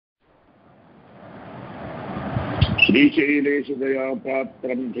श्रीशैलेशदया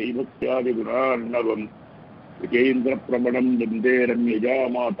पात्रं दैवत्यादिगुणार्णवं विजेन्द्रप्रमणं वन्दे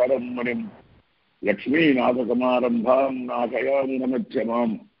रम्यजामातरं मुनिं लक्ष्मीनाथसमारम्भां नाथयामि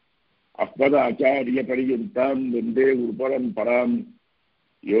नमध्यमाम् अस्मदाचार्यपर्यन्तां वन्दे गुरुपरम्परां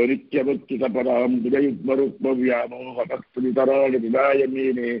यो नित्यभक्तितपरां बुधयुग्मरुक्मव्यामोहतत्सवितराणि विदाय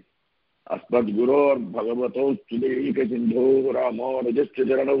मेने अस्मद्गुरोर्भगवतोऽच्युतैकसिन्धोः रामानुजस्य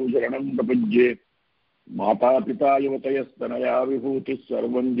चरणौ शरणं प्रपद्ये माता पिता युवतयस्तनया विभूतिः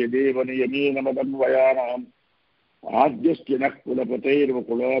सर्वं यदेव नियमेन मदन्वयानाम् आद्यस्य नः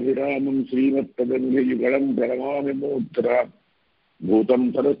कुलपतेर्वकुलाभिरामं श्रीमत्तदङ्घ्रियुगलं प्रणमामि मूर्ध्ना भूतं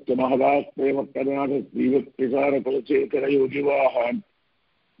सरस्य महदास्प्रेमकर्णाथ श्रीभक्तिसारकुलशेखरयोगिवाहान्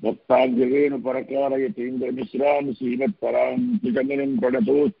भक्ताङ्गेन परकारयतीन्द्रमिश्रान् श्रीमत्परां त्रिजगनं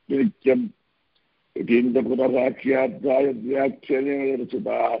प्रणतोऽस्मि नित्यम् यतीन्द्रपुरसाक्ष्याध्यायव्याख्यानेन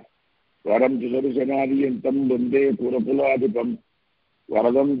रचिताः वरं सुदर्शनादियन्तं वन्दे पुरकुलाधिपं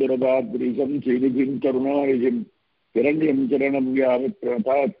वरदं दुरदाद्रीशं श्रीनिधिं करुणानिधिं हिरण्यं चरणं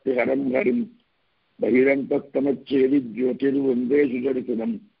यावत्प्रताप्तिहरं हरिं बहिरन्तस्तमच्छेदि ज्योतिर्वन्दे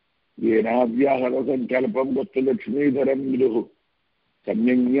सुदर्शनं येनाव्याहरसङ्कल्पं वस्तुलक्ष्मीधरं विदुः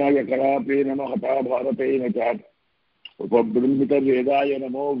सम्यङ्न्यायकलापेन महता भारतेन च उपबृंहितवेदाय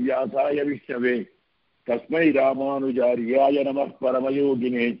नमो व्यासाय विष्णवे तस्मै रामानुजार्याय नमः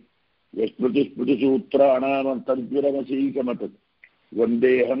परमयोगिने यस्मृतिस्मृतिसूत्राणामन्तर्ज्वरमसीकमत्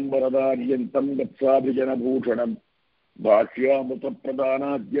वन्देऽहं वरदार्यन्तं गत्साभिजनभूषणं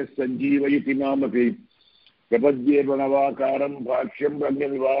भाष्यामृतप्रदानाद्यः सञ्जीवयति मामपि प्रपद्ये प्रणवाकारं भाष्यं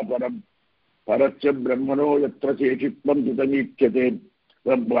ब्रह्मनिवापरं परश्च ब्रह्मणो यत्र चेचित्वं सुतमीक्ष्यते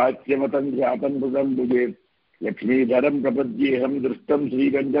तद्भाष्यमतं ध्यातं हृदं भुजे लक्ष्मीधरं प्रपद्येऽहं दृष्टं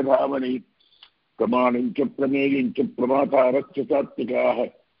श्रीगण्डभामनि प्रमाणं च प्रमेयं च प्रमातारश्च सात्विकाः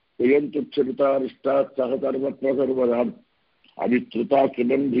यन्तुक्षरितारिष्टात् सह सर्वत्र सर्वदा अविश्रुता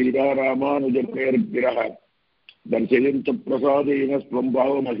सुगन्धीरा रामानुजप्रेर्गिरः दर्शयन्तु प्रसादेन स्वं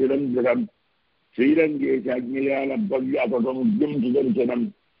भावमखिलं दृढं श्रीरङ्गे चाज्ञया लब्धव्यापकमुद्यं सुदर्शनं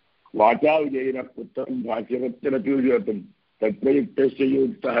वाचा विजयिनः पुत्रं भाष्यवत्यरचूयतं तत्प्रयुक्तस्य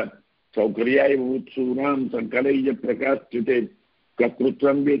युक्तः सौकर्याय भूत्सूनां सङ्कलय्य प्रकाश्यते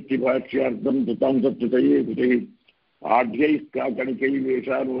कर्तृत्वं वेत्ति भाष्यार्थं सुतां सत्युतये कृतिः आढ्यैः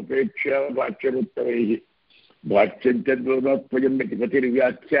काकणिकैवेषामुपेक्ष्य भाष्यमुत्तरैः भाष्यञ्चद्वयं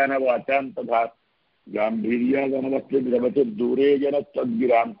गतिर्व्याख्यानवाचां तथा गाम्भीर्यादनवस्तिर्भवतिर्दूरे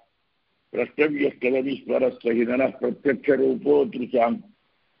जनस्तद्गिरां प्रष्टव्यस्तदनीश्वरस्य हि ननः प्रत्यक्षरूपो दृशां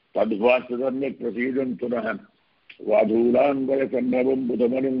तद्भाष्यधर्म्यक् प्रसीदन्तु नः वाधूलान्वयसम्भवं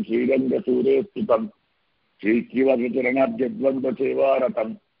बुधमनुं श्रीरङ्गसूरे स्तुतं श्रीश्रीवचरणाब्जद्वन्द्वसेवारतं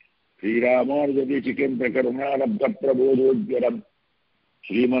श्रीरामानुजदेशिकं प्रकरुणालब्धप्रबोधोज्वलं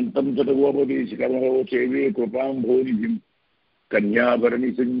श्रीमन्तं चतुर्वोपदेशिकमहो सेवे कृपां भोनिधिं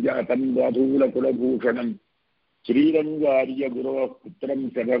कन्याभरणिसञ्जातं वाधूलकुलभूषणं श्रीरङ्गार्यगुरोः पुत्रं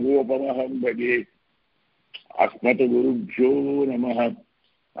शतगोपमहं भजे अस्मद्गुरुभ्यो नमः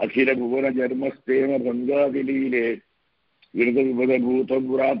अखिलभुवनजन्मस्तेन भङ्गादिलीले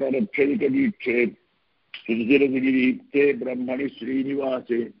विरतविपदभूतव्रातरक्षैकदीक्षे सुचिरदिगिरीप्ते ब्रह्मणि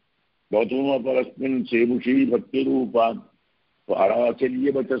श्रीनिवासे गौतमपरस्मिन् सेमुषी भक्तिरूपां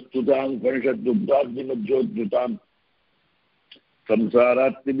पाराचर्यवचस्तुतां परिषद्दुग्धाग्निमध्योद्धृतां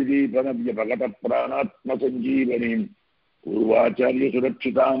संसारात्मिदीपनव्यपगतप्राणात्मसञ्जीवनीं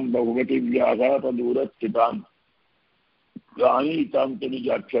पूर्वाचार्यसुरक्षितां बहुमतिव्याघातदूरस्थितां गानीतां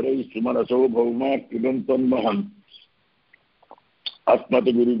तनिजाक्षरैः सुमनसो भौमात्मिकं त्वन्महम्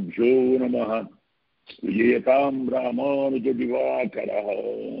अस्मद्गुरुभ्यो नमः विजयतां रामानुजदिवाकरः।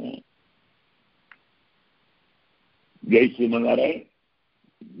 जय श्रीमन्नारायण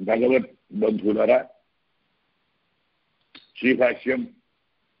भगवत बंधुलरा श्री भाष्यम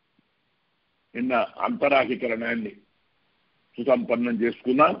నిన్న అంతరాధికరణాన్ని సుసంపన్నం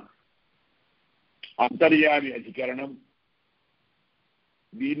చేసుకున్నాం. అంతర్యామి అధికరణం,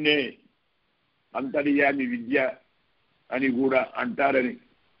 దీన్నే అంతర్యామి విద్య అని కూడా అంటారని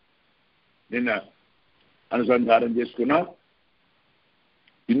నిన్న అనుసంధానం చేసుకున్నాం.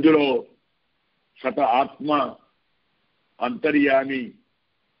 ఇందులో సత ఆత్మ అంతర్యామి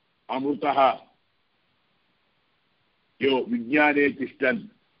అమృత యో విజ్ఞానే తిష్టన్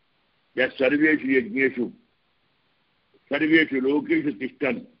సర్వేషు యజ్ఞేషు సర్వేషు లోకేషు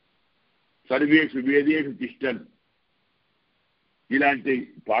తిష్టన్ సర్వేషు వేదేషు తిష్టన్ ఇలాంటి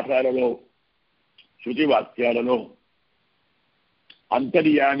పాఠాలలో శృతి వాక్యాలలో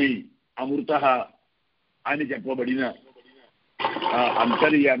అంతర్యామి అమృత అని చెప్పబడిన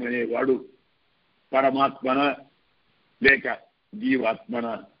అంతర్యామి అనేవాడు పరమాత్మన లేక జీవాత్మన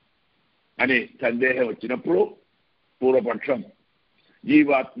అనే సందేహం వచ్చినప్పుడు పూర్వపక్షం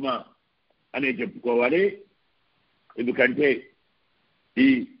జీవాత్మ అనే చెప్పుకోవాలి. ఎందుకంటే ఈ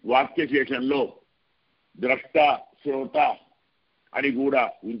వాక్యశేషంలో ద్రష్ట శ్రోత అని కూడా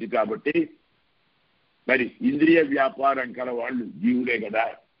ఉంది కాబట్టి మరి ఇంద్రియ వ్యాపారం కల వాళ్ళు జీవులే కదా.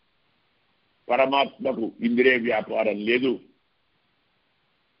 పరమాత్మకు ఇంద్రియ వ్యాపారం లేదు.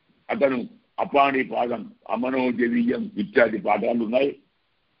 అతను అపాని పాదం, అమనోజవీయం ఇత్యాది పాఠాలు ఉన్నాయి.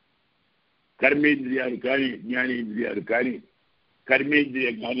 కర్మేంద్రియాలు కానీ జ్ఞానేంద్రియాలు కానీ కర్మేంద్రియ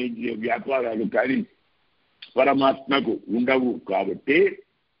జ్ఞానేంద్రియ వ్యాపారాలు కానీ పరమాత్మకు ఉండవు. కాబట్టి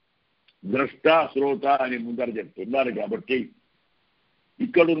ద్రష్ట శ్రోత అని ముందర చెప్తున్నారు. కాబట్టి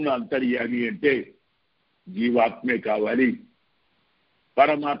ఇక్కడున్న అంతర్యామి అంటే జీవాత్మే కావాలి,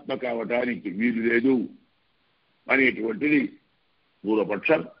 పరమాత్మ కావటానికి వీలు లేదు అనేటువంటిది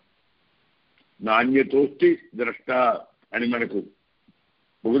పూర్వపక్షం. నాణ్యతోస్తి ద్రష్ట అని మనకు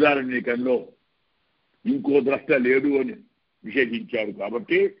బృహదారణ్యకంలో ఇంకో ద్రష్ట లేడు అని విశేషించారు.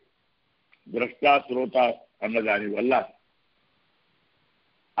 కాబట్టి ద్రష్ట శ్రోత అన్న దాని వల్ల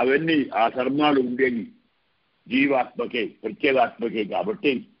అవన్నీ ఆ ధర్మాలు ఉండేవి జీవాత్మకే, ప్రత్యేగాత్మకే.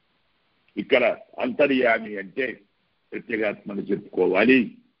 కాబట్టి ఇక్కడ అంతర్యామి అంటే ప్రత్యేగాత్మను చెప్పుకోవాలి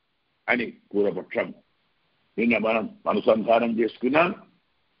అని పూర్వపక్షం. నిన్న మనం అనుసంధానం చేసుకున్నాం.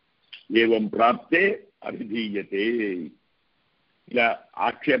 ఏవం ప్రాప్తే అభిధీయతే. ఇలా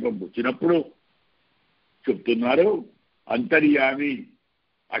ఆక్షేపం వచ్చినప్పుడు చెప్తున్నారు అంతర్యామి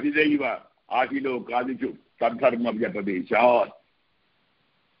అధిదైవ ఆహిలో కాదిచు తద్ధర్మ వ్యపదేశాత్.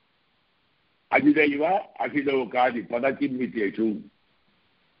 అధిదైవ అహిలో కాది పదకిన్వితేషు.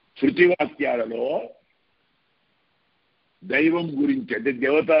 శృతివాక్యాలలో దైవం గురించి అంటే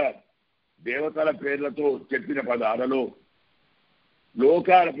దేవతల పేర్లతో చెప్పిన పదాలలో,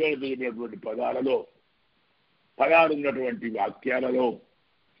 లోకాల పేర్లతో చెప్పినటువంటి పదాలలో, పదాలున్నటువంటి వాక్యాలలో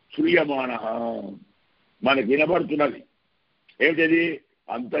శ్రూయమాన మనకు వినబడుతున్నది ఏమిటది?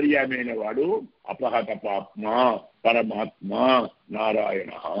 అంతర్యామైన వాడు అపహత పాప్మ పరమాత్మ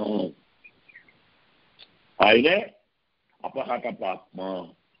నారాయణ. ఆయనే అపహత పాప్మ,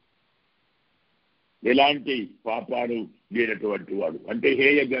 ఎలాంటి పాపాలు లేనటువంటి వాడు. అంటే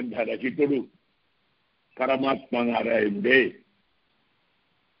హేయ గంధ రచితుడు పరమాత్మ నారాయణుడే.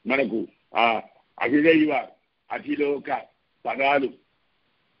 మనకు ఆ అధిదైవ అధిలోక పదాలు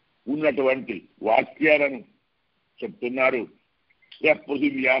ఉన్నటువంటి వాక్యాలను చెప్తున్నారు.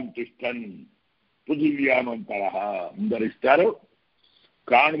 పృథివ్యాం తిష్టన్, పృథివ్యామంతర ముందరిస్తారు.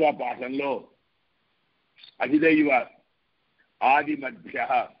 కాణ్వ పాఠంలో అధిదైవ ఆది మధ్య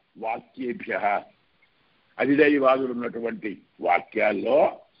వాక్యేభ్య, అధిదైవాదులు ఉన్నటువంటి వాక్యాల్లో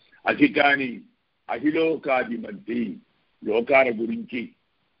అధికాని అధిలోకాధిమంతి, లోకాల గురించి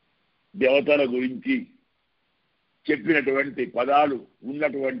దేవతల గురించి చెప్పినటువంటి పదాలు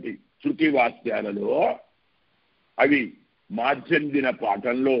ఉన్నటువంటి శృతి వాక్యాలలో అవి మాధ్యందిన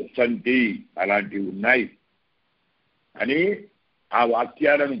పాఠంలో సంతి అలాంటివి ఉన్నాయి అని ఆ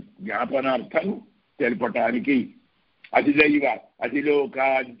వాక్యాలను జ్ఞాపనార్థం తెలపటానికి అధిదైవ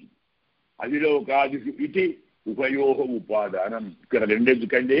అధిలోకాది ఇది ఉభయోహ ఉపాదానం. ఇక్కడ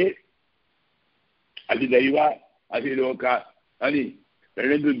రెండెందుకండి? అధిదైవ అధిలోక అని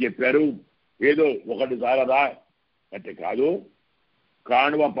రెండెందుకు చెప్పారు? ఏదో ఒకటి చాలదా అంటే కాదు.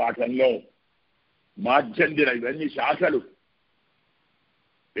 కాణ్వ పాఠంలో మాధ్యందిన ఇవన్నీ శాఖలు,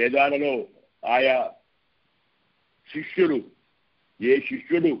 వేదాలలో ఆయా శిష్యుడు ఏ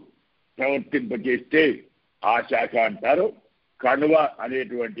శిష్యుడు ప్రవర్తింపచేస్తే ఆ శాఖ అంటారు. కణువ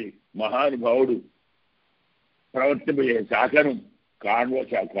అనేటువంటి మహానుభావుడు ప్రవర్తింపజే శాఖను కాణ్వ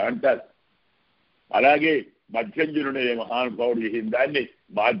శాఖ అంటారు. అలాగే మధ్యంజనుడే మహానుభావుడు చేసిన దాన్ని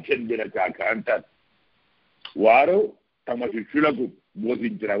మాధ్యంజన శాఖ అంటారు. వారు తమ శిష్యులకు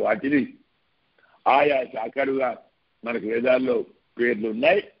బోధించిన వాటిని ఆయా శాఖలుగా మనకు వేదాల్లో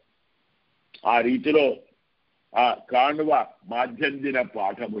పేర్లున్నాయి. ఆ రీతిలో ఆ కాణ్వ మాధ్యందిన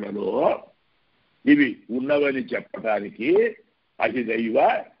పాఠములలో ఇవి ఉన్నవని చెప్పటానికి అధిదైవ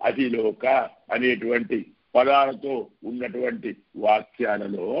అధిలోక అనేటువంటి పదాలతో ఉన్నటువంటి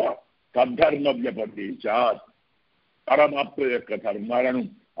వాక్యాలలో తద్ధర్మ వ్యపదేశాత్, పరమాత్మ యొక్క ధర్మాలను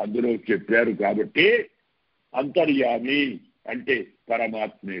అందులో చెప్పారు. కాబట్టి అంతర్యామి అంటే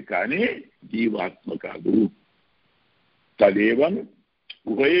పరమాత్మే కానీ జీవాత్మ కాదు. తదేవం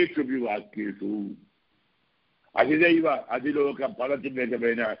ఉభయేషు వాక్యేషు అధిదైవ అధిలోక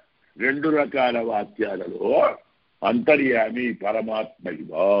పదతిభేదమైన రెండు రకాల వాక్యాలలో అంతర్యామి పరమాత్మ.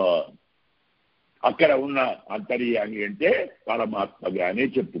 అక్కడ ఉన్న అంతర్యామి అంటే పరమాత్మగానే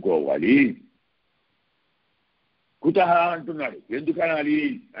చెప్పుకోవాలి. కుతః అంటున్నాడు. ఎందుకనాలి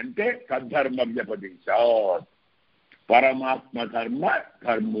అంటే తద్ధర్మ వ్యపదేశాత్, పరమాత్మ ధర్మ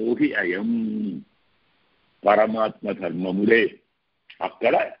ధర్మోహి అయం. పరమాత్మ ధర్మములే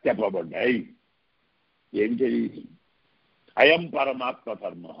అక్కడ చెప్పబడ్డాయి. ఏంటి? అయం పరమాత్మ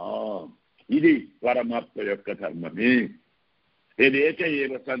ధర్మ, ఇది పరమాత్మ యొక్క ధర్మమే. ఏదేక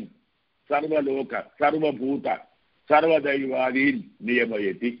ఏవ సన్ సర్వలోక సర్వభూత సర్వదైవాది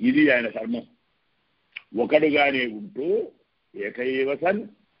నియమయతి, ఇది ఆయన ధర్మం. ఒకడుగానే ఉంటూ, ఏక ఏవ సన్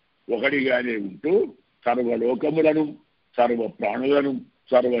ఒకడిగానే ఉంటూ సర్వలోకములను సర్వ ప్రాణులను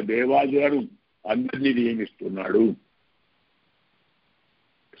సర్వదేవాదులను అందరినీ నియమిస్తున్నాడు.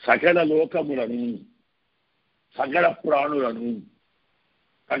 సకల లోకములను సకల ప్రాణులను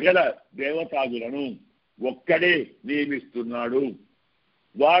సకల దేవతాదులను ఒక్కడే నియమిస్తున్నాడు.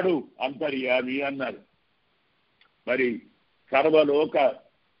 వాడు అంతర్యామి అన్నారు. మరి సర్వలోక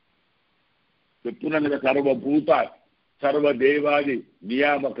చెప్తున్నాను కదా, సర్వభూత సర్వదేవాది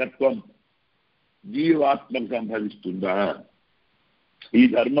నియామకత్వం జీవాత్మకు సంభవిస్తుందా? ఈ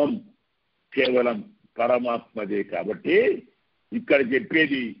ధర్మం కేవలం పరమాత్మదే. కాబట్టి ఇక్కడ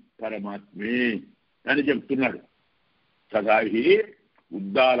చెప్పేది పరమాత్మే అని చెప్తున్నాడు. సదాహి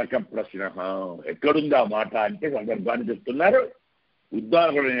ఉద్దాలక ప్రశ్న. ఎక్కడుందా మాట అంటే సందర్భాన్ని చెప్తున్నారు.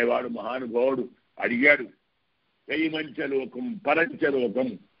 ఉద్దాలకుడు అనేవాడు మహానుభావుడు అడిగాడు, కైమంచలోకం పరంచలోకం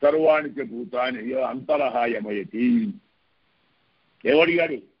సర్వాణి చ భూతాని అంతరహాయమయతి.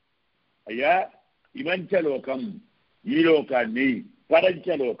 ఏమడిగాడు? అయ్యా, ఇమంచలోకం ఈ లోకాన్ని,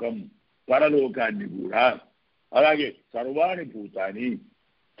 పరంచలోకం పరలోకాన్ని కూడా, అలాగే సర్వాణి భూతాన్ని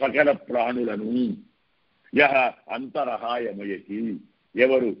సకల ప్రాణులను యహ అంతరహాయమయతి,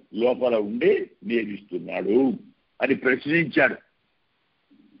 ఎవరు లోపల ఉండి నియమిస్తున్నాడు అని ప్రశ్నించాడు.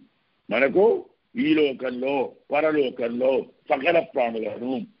 మనకు ఈ లోకంలో పరలోకంలో సకల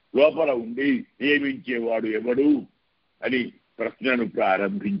ప్రాణులను లోపల ఉండి నియమించేవాడు ఎవడు అని ప్రశ్నను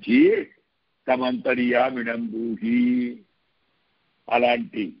ప్రారంభించి తమంతర్యామిణం బ్రూహి,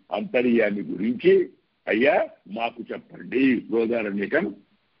 అలాంటి అంతర్యామి గురించి అయ్యా మాకు చెప్పండి బృహదారణ్యకం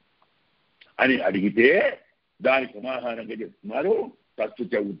అని అడిగితే దానికి సమాధానంగా చెప్తున్నారు.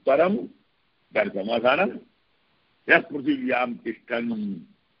 తత్తుచ ఉత్తరం, దాని సమాధానం పృథివ్యాం తిష్టన్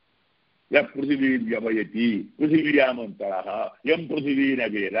పృథివీర్యమయతి పృథివ్యామంతర ఎం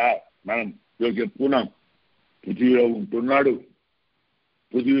పృథివీనవేద. మనం చెప్పుకున్నాం, పృథివీలో ఉంటున్నాడు,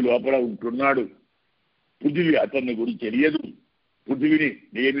 పృథివీ లోపల ఉంటున్నాడు, పృథివీ అతన్ని గురించి తెలియదు, పృథివీని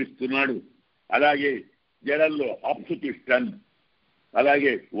నియమిస్తున్నాడు. అలాగే జలంలో అప్సు తిష్టన్,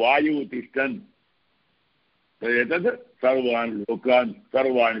 అలాగే వాయువు తిష్టన్, సర్వాన్ లోకాన్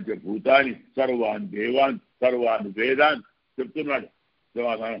సర్వాణి చ భూతాని సర్వాన్ దేవాన్ సర్వాన్ వేదాన్ చెప్తున్నాడు.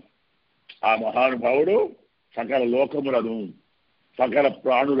 ఆ మహానుభావుడు సకల లోకములను సకల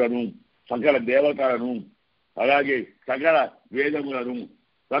ప్రాణులను సకల దేవతలను అలాగే సకల వేదములను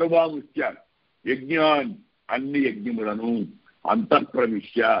సర్వాముఖ్య యజ్ఞాన్ అన్ని యజ్ఞములను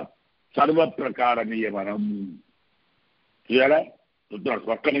అంతఃప్రవిశ్య సర్వప్రకార నియమనం చేయాలా చెప్తున్నాడు.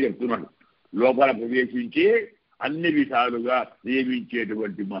 పక్కన చెప్తున్నాడు, లోపల ప్రవేశించి అన్ని విధాలుగా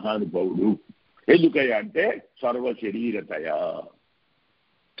నియమించేటువంటి మహానుభావుడు. ఎందుకయ్యా అంటే సర్వ శరీరతయ,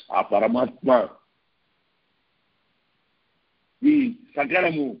 ఆ పరమాత్మ ఈ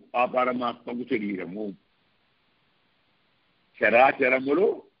సకలము ఆ పరమాత్మకు శరీరము, చరాచరములు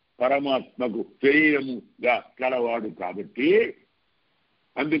పరమాత్మకు శరీరముగా కలవాడు. కాబట్టి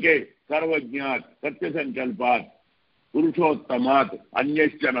అందుకే సర్వజ్ఞాత్ సత్య సంకల్పాత్ పురుషోత్తమాత్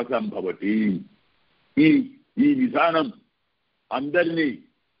అన్యశ్చన సంభవతి. ఈ విధానం అందరినీ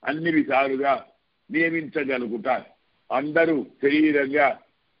అన్ని విధాలుగా నియమించగలుగుట, అందరూ శరీరంగా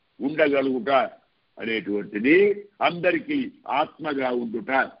ఉండగలుగుట అనేటువంటిది, అందరికీ ఆత్మగా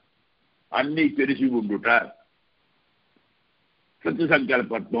ఉండుట, అన్నీ తెలిసి ఉండుట, సత్య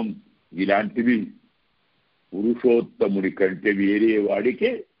సంకల్పత్వం, ఇలాంటివి పురుషోత్తముడి కంటే వేరే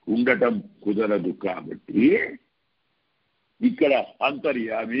వాడికి ఉండటం కుదరదు. కాబట్టి ఇక్కడ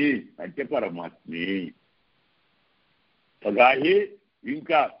అంతర్యామి అంటే పరమాత్మే. సదాహి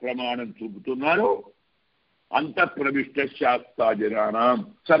ఇంకా ప్రమాణం చూపుతున్నారు. అంతఃప్రవిష్ట శాస్త్రాజనానాం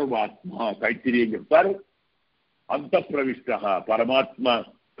సర్వాత్మ. తైత్తిరీయం చెప్తారు, అంతఃప్రవిష్ట పరమాత్మ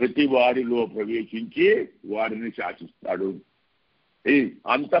ప్రతి వారిలో ప్రవేశించి వారిని శాసిస్తాడు. ఈ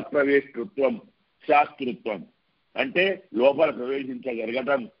అంతఃప్రవేశృత్వం శాస్త్రత్వం అంటే లోపల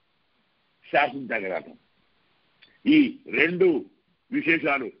ప్రవేశించగలగటం, శాసించగలగటం. ఈ రెండు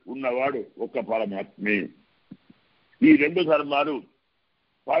విశేషాలు ఉన్నవాడు ఒక్క పరమాత్మే. ఈ రెండు ధర్మాలు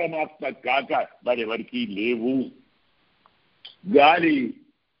పరమాత్మ కాక మరెవరికి లేవు. గాలి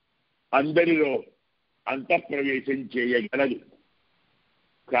అందరిలో అంతఃప్రవేశం చేయగలదు,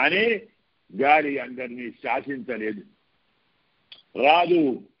 కానీ గాలి అందరినీ శాసించలేదు. రాజు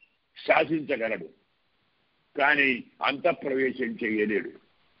శాసించగలడు, కానీ అంతఃప్రవేశం చేయలేడు.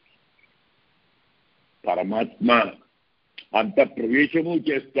 పరమాత్మ అంత ప్రవేశము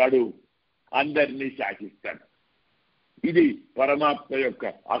చేస్తాడు, అందరినీ శాసిస్తాడు. ఇది పరమాత్మ యొక్క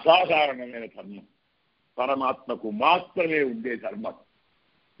అసాధారణమైన ధర్మం, పరమాత్మకు మాత్రమే ఉండే ధర్మం.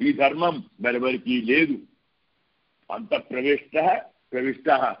 ఈ ధర్మం మరెవరికీ లేదు. అంత ప్రవిష్ట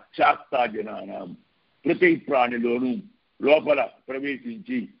శాస్త్రాజనానం, ప్రతి ప్రాణిలోనూ లోపల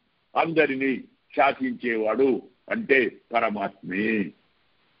ప్రవేశించి అందరినీ శాసించేవాడు అంటే పరమాత్మే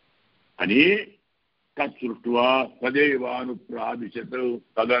అని తత్సృష్ట్వా తదేవానుప్రావిశత్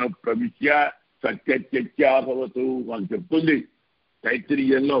తదను ప్రవిశ్య సత్యత్యభవతు అని చెప్తుంది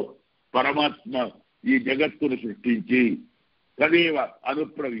తైత్తిరీయంలో. పరమాత్మ ఈ జగత్తును సృష్టించి తదేవ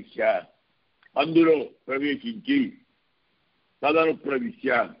అనుప్రవిశ్య, అందులో ప్రవేశించి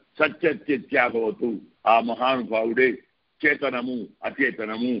తదనుప్రవిశ్య సత్యత్యభవతు, ఆ మహానుభావుడే చేతనము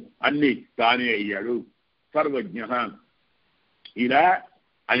అచేతనము అన్ని తానే అయ్యాడు, సర్వజ్ఞ. ఇలా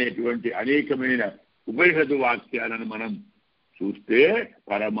అనేటువంటి అనేకమైన ఉపనిషత్తు వాక్యాలను మనం చూస్తే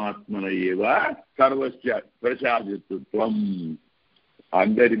పరమాత్మన ఏవ సర్వస్య ప్రశాసిత్వం,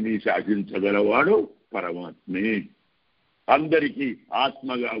 అందరినీ శాసించగలవాడు పరమాత్మే, అందరికీ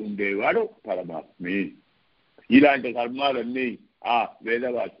ఆత్మగా ఉండేవాడు పరమాత్మే. ఇలాంటి ధర్మాలన్నీ ఆ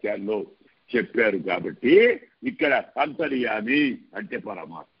వేదవాక్యాల్లో చెప్పారు కాబట్టి ఇక్కడ అంతర్యామి అంటే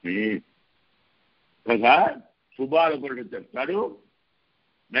పరమాత్మే కదా. సుబాలకుడు చెప్తాడు,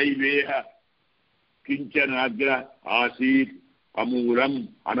 నైవేహ కించనాగ్ర ఆసీత్ అమూలం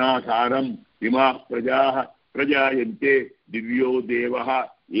అనాసారం ఇమా ప్రజా ప్రజాయంతే దివ్యో దేవ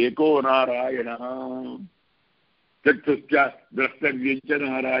ఏకో నారాయణ. చక్షుశ్చ ద్రష్టవ్యంచ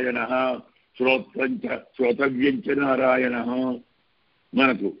నారాయణ, శ్రోత్రంచ శ్రోతవ్యంచ నారాయణ.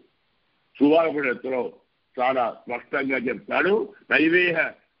 మనకు సువార్పుడెత్తులో చాలా స్పష్టంగా చెప్తాడు, నైవేహ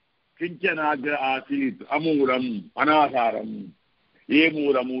కించనాగ్ర ఆసీత్ అమూలం అనాసారం, ఏ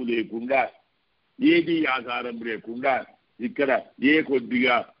మూలము లేకుండా ఏది ఆధారం లేకుండా ఇక్కడ ఏ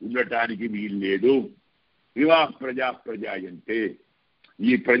కొద్దిగా ఉండటానికి వీల్లేదు. ఇవా ప్రజాయంతే,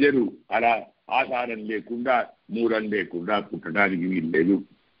 ఈ ప్రజలు అలా ఆధారం లేకుండా మూలం లేకుండా పుట్టడానికి వీల్లేదు.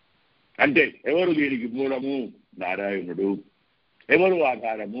 అంటే ఎవరు దీనికి మూలము? నారాయణుడు. ఎవరు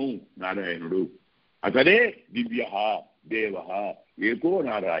ఆధారము? నారాయణుడు. అతనే దివ్య దేవ ఏకో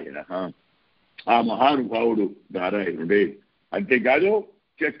నారాయణ. ఆ మహానుభావుడు నారాయణుడే. అంతేకాదు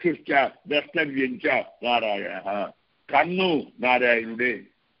చక్షుశ్చ ద్రష్టవ్యంచ నారాయణ, కన్ను నారాయణుడే,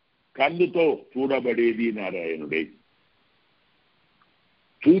 కన్నుతో చూడబడేది నారాయణుడే,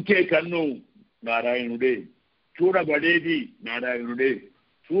 చూచే కన్ను నారాయణుడే, చూడబడేది నారాయణుడే,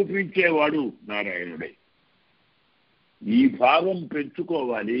 చూపించేవాడు నారాయణుడే. ఈ భావం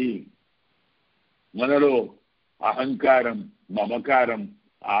పెంచుకోవాలి. మనలో అహంకారం, మమకారం,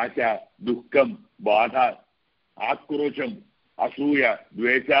 ఆశ, దుఃఖం, బాధ, ఆక్రోశం, అసూయ,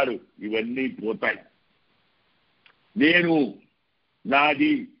 ద్వేషాలు ఇవన్నీ పోతాయి. నేను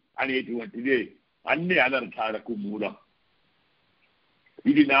నాది అనేటువంటిదే అన్ని అనర్థాలకు మూలం.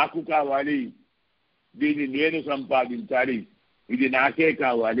 ఇది నాకు కావాలి, దీన్ని నేను సంపాదించాలి, ఇది నాకే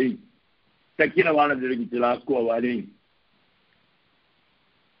కావాలి, తక్కిన వాళ్ళ దగ్గరికి లాక్కోవాలి.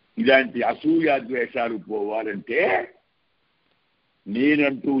 ఇలాంటి అసూయ ద్వేషాలు పోవాలంటే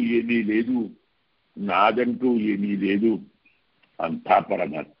నేనంటూ ఏమీ లేదు, నాదంటూ ఏమీ లేదు, అంతా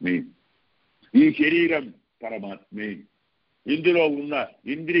పరమాత్మే. ఈ శరీరం పరమాత్మే, ఇందులో ఉన్న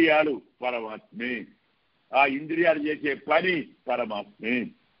ఇంద్రియాలు పరమాత్మే, ఆ ఇంద్రియాలు చేసే పని పరమాత్మే,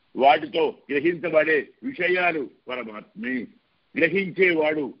 వాటితో గ్రహించబడే విషయాలు పరమాత్మే,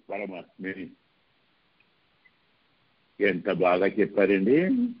 గ్రహించేవాడు పరమాత్మే. ఎంత బాగా చెప్పారండి.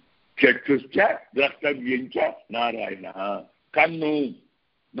 చక్షుశ్చ ద్రష్టవ్యంచ నారాయణ, కన్ను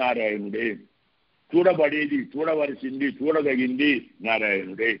నారాయణుడే, చూడబడేది, చూడవలసింది, చూడదగింది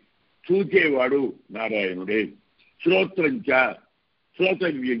నారాయణుడే, చూచేవాడు నారాయణుడే. శ్రోత్రంచ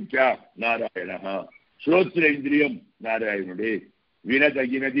శ్రోతవ్యంచ నారాయణ, శ్రోత్రేంద్రియం నారాయణుడే,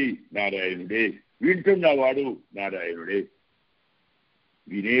 వినదగినది నారాయణుడే, వింటున్నవాడు నారాయణుడే,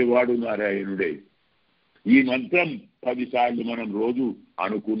 వినేవాడు నారాయణుడే. ఈ మంత్రం 10 సార్లు మనం రోజు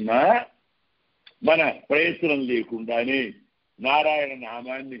అనుకున్నా మన ప్రయత్నం లేకుండానే నారాయణ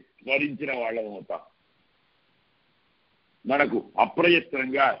నామాన్ని స్మరించిన వాళ్ళం అవుతాం. మనకు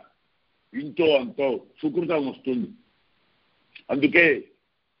అప్రయత్నంగా ఇంతో అంతో సుకృతం వస్తుంది. అందుకే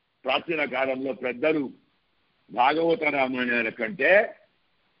ప్రాచీన కాలంలో పెద్దలు భాగవత రామాయణాల కంటే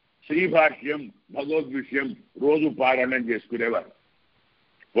శ్రీ భాష్యం, భగవద్ విషయం రోజు పారాయణం చేసుకునేవారు.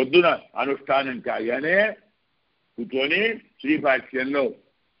 పొద్దున అనుష్ఠానం కాగానే కూర్చొని శ్రీ భాష్యంలో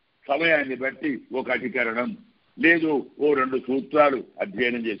సమయాన్ని బట్టి ఒక అధికరణం లేదు ఓ 2 సూత్రాలు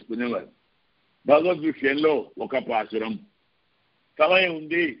అధ్యయనం చేసుకునేవారు. భగవద్ విషయంలో ఒక పాసురం, సమయం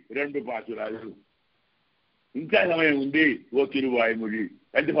ఉంది 2 పాసురాలు, ఇంకా సమయం ఉంది ఓ తిరువాయుముడి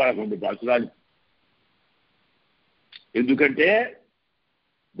అంటే 11 పాసురాలు. ఎందుకంటే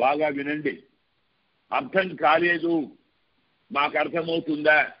బాగా వినండి, అర్థం కాలేదు మాకు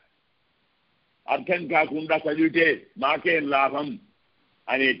అర్థమవుతుందా, అర్థం కాకుండా చదివితే మాకేం లాభం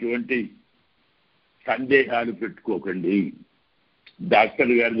అనేటువంటి సందేహాలు పెట్టుకోకండి.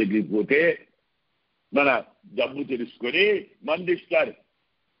 డాక్టర్ గారి దగ్గరికి పోతే మన జబ్బు తెలుసుకొని మందు ఇస్తారు.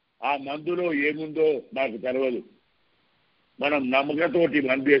 ఆ మందులో ఏముందో నాకు తెలియదు, మనం నమ్మకంతోటి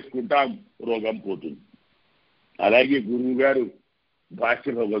మందు వేసుకుంటాం, రోగం పోతుంది. అలాగే గురువు గారు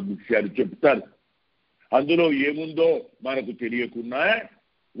భాష్య భగవద్గీత చెప్తారు, అందులో ఏముందో మనకు తెలియకున్నా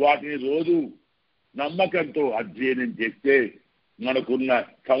వాటిని రోజు నమ్మకంతో అధ్యయనం చేస్తే మనకున్న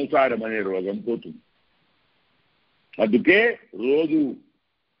సంసారం అనే రోగం పోతుంది. అందుకే రోజు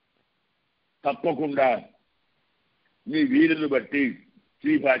తప్పకుండా మీ వీలును బట్టి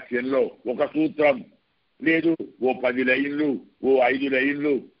శ్రీ భాష్యంలో ఒక సూత్రం, లేదు ఓ 10 లైన్లు, ఓ 5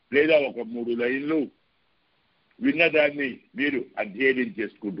 లైన్లు, లేదా ఒక 3 లైన్లు విన్నదాన్ని మీరు అధ్యయనం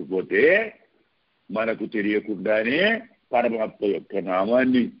చేసుకుంటూ పోతే మనకు తెలియకుండానే పరమాత్మ యొక్క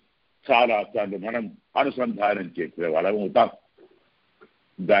నామాన్ని చాలా సార్లు మనం అనుసంధానం చేసే వాళ్ళం అవుతాం.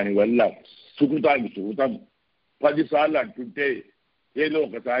 దానివల్ల సుకృతం 10 సార్లు అంటుంటే ఏదో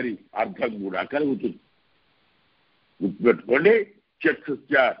ఒకసారి అర్థం కూడా కలుగుతుంది. గుర్తుపెట్టుకోండి,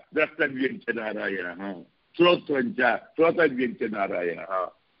 చక్షుశ్చ ద్రష్టవ్యంచ నారాయణ, శ్రోత్రంచ శ్రోతవ్యంచ నారాయణ.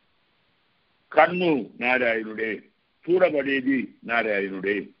 కన్ను నారాయణుడే, చూడబడేది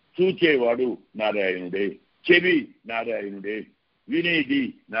నారాయణుడే, చూచేవాడు నారాయణుడే, చెవి నారాయణుడే, వినేది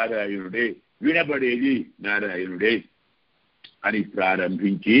నారాయణుడే, వినబడేది నారాయణుడే అని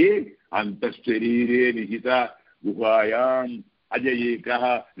ప్రారంభించి అంతఃశరీరే నిహిత గుహాయాం అజయేకః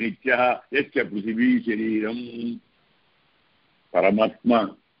నిత్యః యస్య పృథివీ శరీరం. పరమాత్మ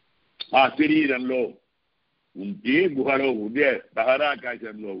ఆ శరీరంలో ఉంటే, గుహలో ఉండే,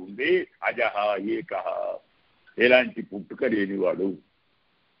 దహరాకాశంలో ఉండి అజహ ఏకః, ఎలాంటి పుట్టుక లేనివాడు,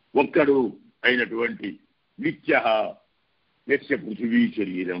 ఒక్కడు అయినటువంటి నిత్యః యస్య పృథివీ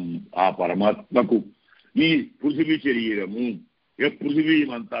శరీరం. ఆ పరమాత్మకు ఈ పృథివీ శరీరము,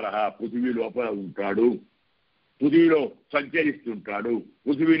 పృథివీమంతరః, పృథివీ లోపల ఉంటాడు, పృథివీలో సంచరిస్తుంటాడు,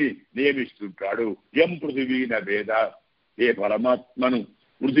 పృథివీని నియమిస్తుంటాడు. ఎం పృథివీన వేద, ఏ పరమాత్మను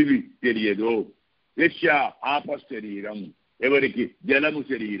పృథివీ తెలియదో, యస్య ఆప శరీరం, ఎవరికి జలము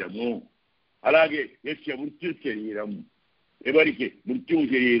శరీరము, అలాగే యస్య మృత్యు శరీరం, ఎవరికి మృత్యువు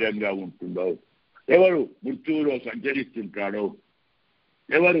శరీరంగా ఉంటుందో, ఎవరు మృత్యువులో సంచరిస్తుంటాడో,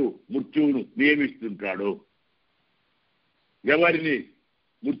 ఎవరు మృత్యువును నియమిస్తుంటాడో, ఎవరిని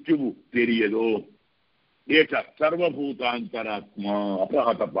మృత్యువు తెలియదో, ఏట సర్వభూతాంతరాత్మ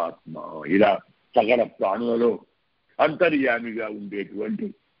అపహతపాత్మ. ఇలా సకల ప్రాణులలో అంతర్యామిగా ఉండేటువంటి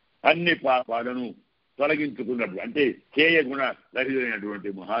అన్ని పాపాలను తొలగించుకున్నటువంటి, అంటే హేయ గుణ రహితమైనటువంటి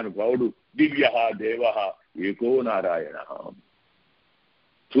మహానుభావుడు దివ్య దేవ ఏకో నారాయణ.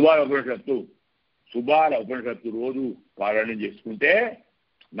 సుబాల ఉపనిషత్తు రోజు పారాయణం చేసుకుంటే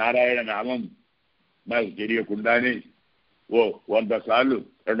నారాయణ నామం మనకు తెలియకుండానే ఓ 100 సార్లు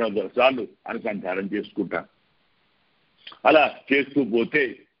 200 సార్లు అనుసంధానం చేసుకుంటాం. అలా చేస్తూ పోతే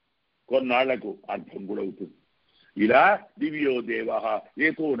కొన్నాళ్లకు అర్థం కూడా అవుతుంది. ఇలా దివ్యో దేవ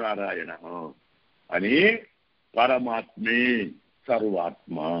ఏకో నారాయణ అని పరమాత్మే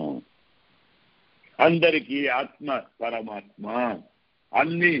సర్వాత్మ, అందరికీ ఆత్మ పరమాత్మ,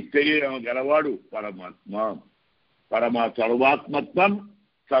 అన్ని శరీరం గలవాడు పరమాత్మ. సర్వాత్మత్వం,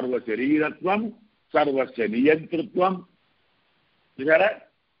 సర్వశరీరత్వం, సర్వస్య నియంతృత్వం.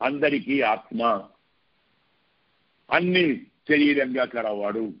 అందరికీ ఆత్మ, అన్ని శరీరంగా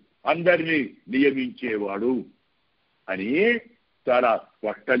కలవాడు, అందరినీ నియమించేవాడు అని చాలా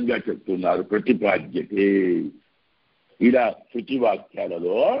స్పష్టంగా చెప్తున్నారు. ప్రతిపాద్యతే. ఇలా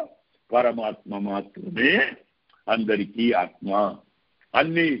శృతివాక్యాలలో పరమాత్మ మాత్రమే అందరికీ ఆత్మ,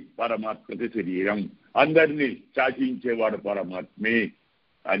 అన్ని పరమాత్మకి శరీరం, అందరినీ శాసించేవాడు పరమాత్మే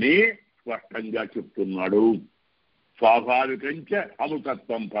అని స్పష్టంగా చెప్తున్నాడు. స్వాభావికంచ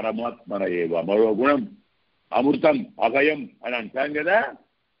అమృతత్వం పరమాత్మన ఏవ. మరో గుణం అమృతం, అభయం అని అంటాం కదా,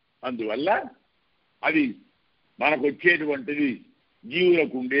 అందువల్ల అది మనకు వచ్చేటువంటిది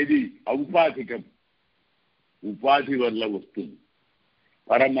జీవులకు ఉండేది ఔపాధికం, ఉపాధి వల్ల వస్తుంది.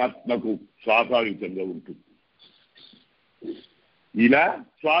 పరమాత్మకు స్వాభావికంగా ఉంటుంది. ఇలా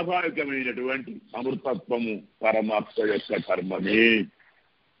స్వాభావికమైనటువంటి అమృతత్వము పరమాత్మ యొక్క ధర్మమే.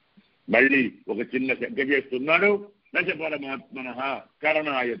 మళ్ళీ ఒక చిన్న శంక చేస్తున్నాడు. నచ పరమాత్మన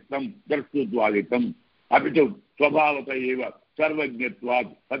కరణాయత్నం దర్శుద్వాదితం అపితు స్వభావత ఏవ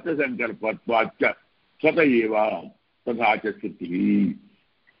సర్వజ్ఞత్వాత్ సత్యసంకల్పత్వాచ్చ స్వత ఏవ తథా చ స్థితిః.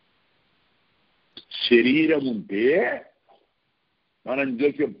 శరీరం ఉంటే మనం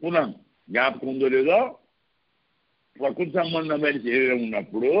చెప్పుకున్నాం, జ్ఞాపకం ఉందో లేదో, ప్రకృతి సంబంధమైన శరీరం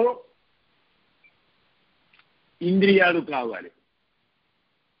ఉన్నప్పుడు ఇంద్రియాలు కావాలి.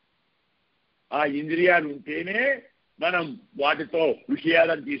 ఆ ఇంద్రియాలు ఉంటేనే మనం వాటితో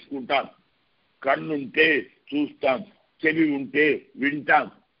విషయాలను తీసుకుంటాం. కన్నుంటే చూస్తాం, చెవి ఉంటే వింటాం.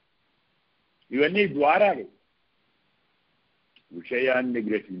 ఇవన్నీ ద్వారాలు. విషయాన్ని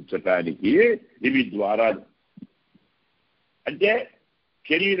గ్రహించటానికి ఇవి ద్వారాలు. అంటే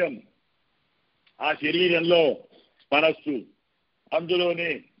శరీరం, ఆ శరీరంలో మనస్సు, అందులోనే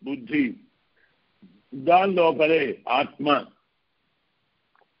బుద్ధి, దాని లోపలే ఆత్మ.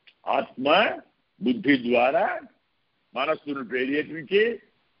 ఆత్మ బుద్ధి ద్వారా మనస్సును ప్రేరేపించి,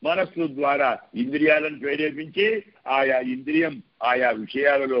 మనస్సు ద్వారా ఇంద్రియాలను ప్రేరేపించి, ఆయా ఇంద్రియం ఆయా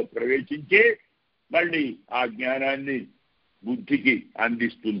విషయాలలో ప్రవేశించి మళ్ళీ ఆ జ్ఞానాన్ని బుద్ధికి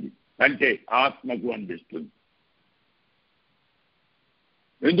అందిస్తుంది, అంటే ఆత్మకు అందిస్తుంది.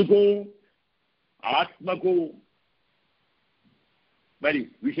 ఎందుకు? ఆత్మకు మరి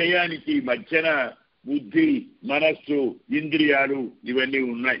విషయానికి మధ్యన బుద్ధి, మనస్సు, ఇంద్రియాలు ఇవన్నీ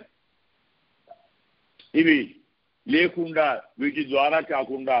ఉన్నాయి. ఇవి లేకుండా, వీటి ద్వారా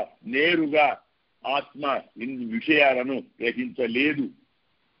కాకుండా నేరుగా ఆత్మ విషయాలను గ్రహించలేదు.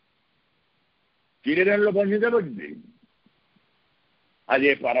 శరీరంలో బంధించబడింది.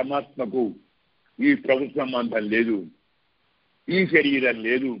 అదే పరమాత్మకు ఈ ప్రకృతి సంబంధం లేదు, ఈ శరీరం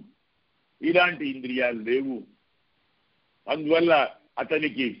లేదు, ఇలాంటి ఇంద్రియాలు లేవు. అందువల్ల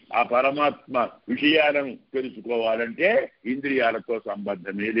అతనికి ఆ పరమాత్మ విషయాలను తెలుసుకోవాలంటే ఇంద్రియాలతో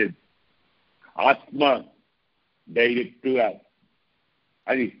సంబంధమే లేదు. ఆత్మ డైరెక్ట్గా,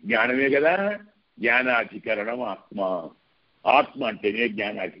 అది జ్ఞానమే కదా. జ్ఞానాధికరణం ఆత్మ. ఆత్మ అంటేనే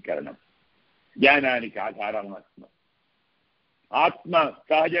జ్ఞానాధికరణం, జ్ఞానానికి ఆధారం ఆత్మ. ఆత్మ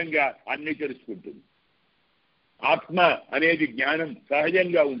సహజంగా అన్ని తెలుసుకుంటుంది. ఆత్మ అనేది జ్ఞానం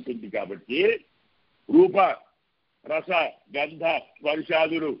సహజంగా ఉంటుంది కాబట్టి రూప, రస, గంధ,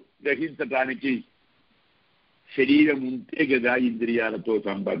 స్పర్శాదులు గ్రహించటానికి శరీరం ఉంటే కదా ఇంద్రియాలతో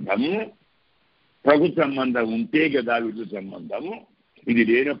సంబంధము, ప్రకృతి సంబంధం ఉంటే కదా విద్యుత్ సంబంధము. ఇది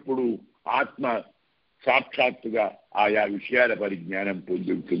లేనప్పుడు ఆత్మ సాక్షాత్తుగా ఆయా విషయాల పరిజ్ఞానం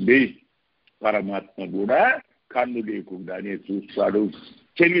పొందుతుంది. పరమాత్మ కూడా కన్ను లేకుండానే చూస్తాడు,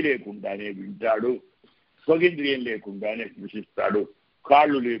 చెవి లేకుండానే వింటాడు, స్వగింద్రియం లేకుండానే స్పృశిస్తాడు,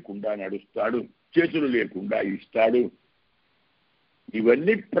 కాళ్ళు లేకుండా నడుస్తాడు, చేతులు లేకుండా ఇస్తాడు.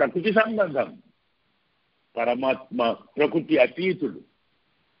 ఇవన్నీ ప్రకృతి సంబంధం. పరమాత్మ ప్రకృతి అతీతుడు.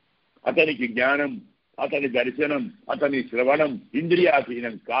 అతనికి జ్ఞానం, అతని దర్శనం, అతని శ్రవణం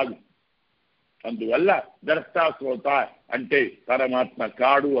ఇంద్రియాధీనం కాదు. అందువల్ల ద్రష్టాశ్రోత అంటే పరమాత్మ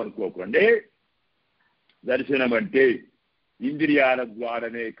కాడు అనుకోకండి. దర్శనం అంటే ఇంద్రియాల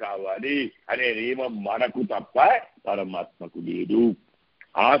ద్వారానే కావాలి అనే నియమం మనకు తప్ప పరమాత్మకు లేదు,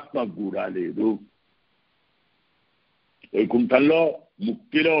 ఆత్మకు కూడా లేదు. వైకుంఠంలో,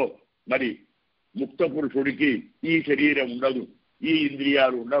 ముక్తిలో మరి ముక్త పురుషుడికి ఈ శరీరం ఉండదు, ఈ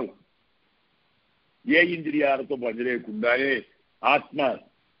ఇంద్రియాలు ఉండవు. ఏ ఇంద్రియాలతో పని లేకుండానే ఆత్మ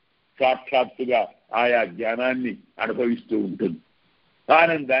సాక్షాత్తుగా ఆయా జ్ఞానాన్ని అనుభవిస్తూ ఉంటుంది,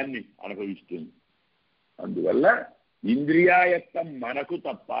 ఆనందాన్ని అనుభవిస్తుంది. అందువల్ల ఇంద్రియాయత్వం మనకు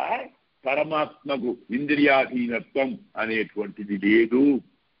తప్ప పరమాత్మకు ఇంద్రియాధీనత్వం అనేటువంటిది లేదు.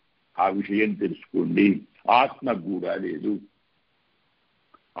 ఆ విషయం తెలుసుకోండి. ఆత్మకు కూడా లేదు.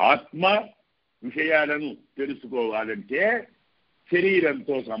 ఆత్మ విషయాలను తెలుసుకోవాలంటే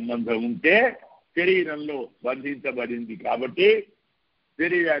శరీరంతో సంబంధం ఉంటే, శరీరంలో బంధించబడింది కాబట్టి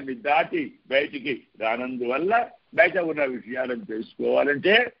శరీరాన్ని దాటి బయటికి రానందువల్ల బయట ఉన్న విషయాలను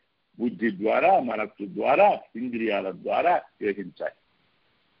తెలుసుకోవాలంటే బుద్ధి ద్వారా, మనస్సు ద్వారా, ఇంద్రియాల ద్వారా గ్రహించాలి.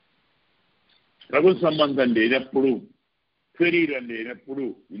 ప్రకృతి సంబంధం లేనప్పుడు, శరీరం లేనప్పుడు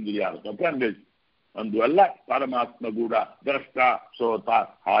ఇంద్రియాలతో పని లేదు. అందువల్ల పరమాత్మ కూడా ద్రష్ట, శ్రోత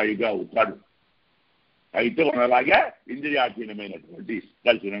హాయిగా అవుతాడు. అయితే మనలాగా ఇంద్రియాధీనమైనటువంటి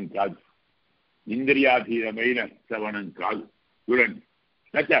దర్శనం కాదు, ఇంద్రియాధీనమైన శ్రవణం కాదు. చూడండి,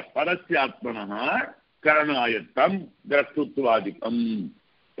 నచ పరస్యాత్మన కరణాయత్తం ద్రష్టృత్వాదికం.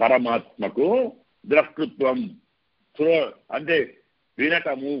 పరమాత్మకు ద్రష్టృత్వం అంటే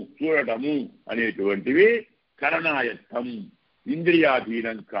వినటము, చూడటము అనేటువంటివి కరణాయత్తం,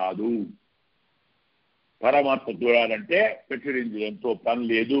 ఇంద్రియాధీనం కాదు. పరమాత్మ చూడాలంటే చక్షురింద్రియంతో పని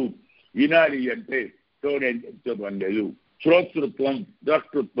లేదు, వినాలి అంటే శ్రవణేంద్రియంతో పని లేదు. శ్రోతృత్వం,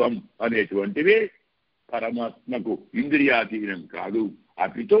 ద్రష్టృత్వం అనేటువంటివి పరమాత్మకు ఇంద్రియాధీనం కాదు.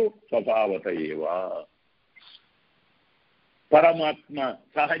 అపితో స్వభావత ఏవా. పరమాత్మ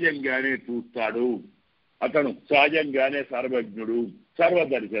సహజంగానే చూస్తాడు, అతను సహజంగానే సర్వజ్ఞుడు,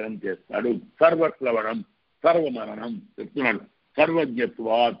 సర్వదర్శనం చేస్తాడు, సర్వశ్రవణం, సర్వమరణం చెప్తున్నాడు.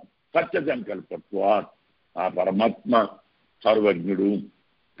 సర్వజ్ఞత్వాత్ సత్య సంకల్పత్వాత్. ఆ పరమాత్మ సర్వజ్ఞుడు,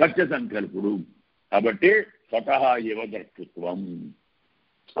 సత్య సంకల్పుడు కాబట్టి స్వతహా ఏవ ద్రష్టృత్వం.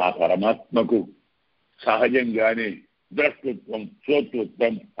 ఆ పరమాత్మకు సహజంగానే ద్రష్టృత్వం,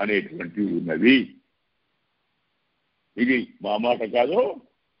 శ్రోతృత్వం అనేటువంటివి ఉన్నవి. ఇది మా మాట కాదు,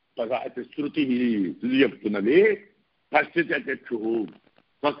 శృతి చెప్తున్నది. కశ్చిత్ చక్షు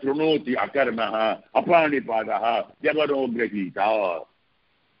శృణోతి అకర్ణ అపాణిపాద యవనో గ్రహీత.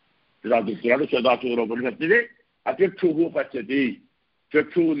 సదాశివోపనిషత్తుది. అచక్షు పశ్యతి,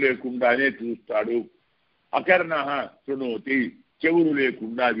 చక్షువు లేకుండానే చూస్తాడు. అకర్ణ శృణోతి, చెవులు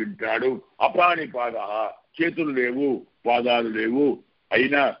లేకుండా వింటాడు. అపాణిపాద, చేతులు లేవు, పాదాలు లేవు,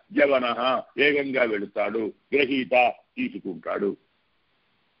 అయినా యవన వేగంగా వెళుతాడు. గ్రహీత, తీసుకుంటాడు.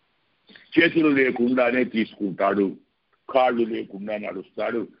 చేతులు లేకుండానే తీసుకుంటాడు, కాళ్ళు లేకుండా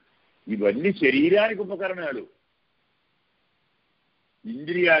నడుస్తాడు. ఇవన్నీ శరీరానికి ఉపకరణాలు.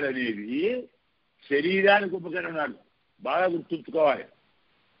 ఇంద్రియాలు అనేవి శరీరానికి ఉపకరణాలు. బాగా గుర్తుంచుకోవాలి.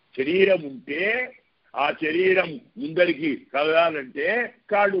 శరీరం ఉంటే ఆ శరీరం ముందరికి కదలాలంటే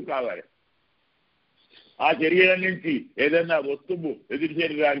కాళ్ళు కావాలి. ఆ శరీరం నుంచి ఏదైనా వస్తువు ఎదురు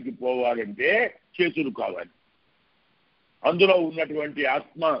శరీరానికి పోవాలంటే చేతులు కావాలి. అందులో ఉన్నటువంటి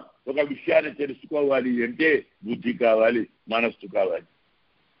ఆత్మ ఒక విషయాన్ని తెలుసుకోవాలి అంటే బుద్ధి కావాలి, మనస్సు కావాలి.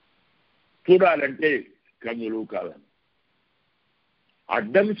 చూడాలంటే కన్నులు కావాలి.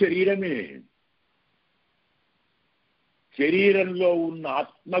 అడ్డం శరీరమే. శరీరంలో ఉన్న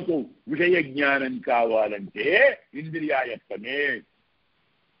ఆత్మకు విషయ జ్ఞానం కావాలంటే ఇంద్రియాయత్తమే.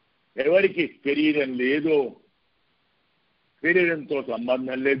 ఎవరికి శరీరం లేదో, శరీరంతో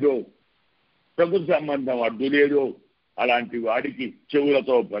సంబంధం లేదో, ప్రకృతి సంబంధం అడ్డు లేదో అలాంటి వాడికి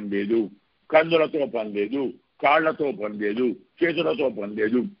చెవులతో పని లేదు, కన్నులతో పని లేదు, కాళ్లతో పని లేదు, చేతులతో పని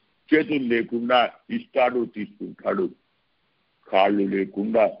లేదు. చేతులు లేకుండా ఇస్తాడు, తీసుకుంటాడు. కాళ్ళు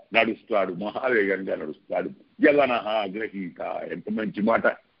లేకుండా నడుస్తాడు, మహావేగంగా నడుస్తాడు. యవన గ్రహీత. ఎంత మంచి మాట.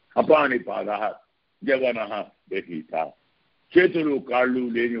 అపాణిపాద యవన గ్రహీత. చేతులు కాళ్ళు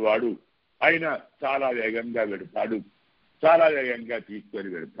లేనివాడు ఆయన చాలా వేగంగా వెళతాడు, చాలా వేగంగా తీసుకొని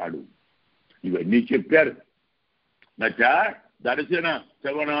వెళతాడు. ఇవన్నీ చెప్పారు. నచ దర్శన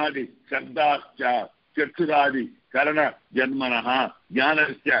శ్రవణాది శబ్దాశ్చ చక్షురాది కరణ జన్మన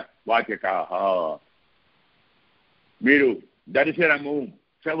జ్ఞానస్య వాచకా. మీరు దర్శనము,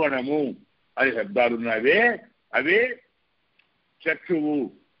 శ్రవణము అనే శబ్దాలున్నవే, అవే చక్షువు,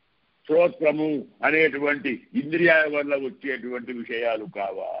 శ్రోత్రము అనేటువంటి ఇంద్రియాల వల్ల వచ్చేటువంటి విషయాలు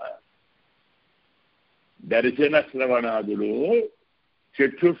కావా? దర్శన శ్రవణాదులు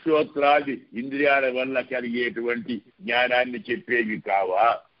చక్షుశ్రోత్రాది ఇంద్రియాల వల్ల కలిగేటువంటి జ్ఞానాన్ని చెప్పేవి కావా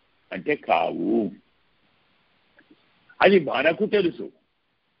అంటే కావు. అది మనకు తెలుసు.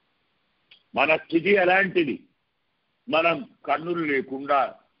 మన స్థితి అలాంటిది. మనం కన్నులు లేకుండా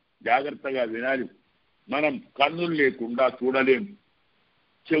జాగ్రత్తగా వినాలి. మనం కన్నులు లేకుండా చూడలేం,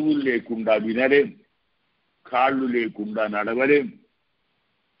 చెవులు లేకుండా వినలేం, కాళ్ళు లేకుండా నడవలేం,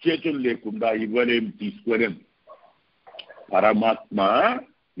 చేతులు లేకుండా ఇవ్వలేం, తీసుకోలేం. పరమాత్మ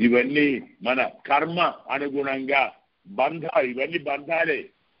ఇవన్నీ మన కర్మ అనుగుణంగా బంధాలు. ఇవన్నీ బంధాలే.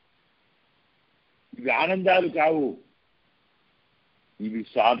 ఇవి ఆనందాలు కావు, ఇవి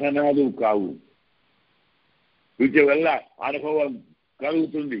సాధనాలు కావు. వీటి వల్ల అనుభవం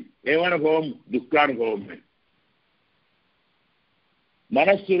కలుగుతుంది. ఏమనుభవం? దుఃఖానుభవమే.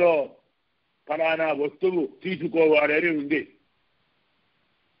 మనస్సులో ఫలానా వస్తువు తీసుకోవాలని ఉంది.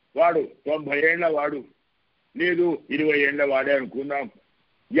 వాడు 90 ఏళ్ల వాడు, లేదు 20 ఏళ్ల వాడే అనుకుందాం,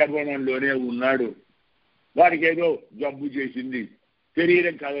 యవ్వనంలోనే ఉన్నాడు. వాడికి ఏదో జబ్బు చేసింది,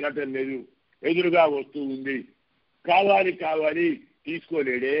 శరీరం కదలటం లేదు, ఎదురుగా వస్తువు ఉంది, కావాలి కావాలి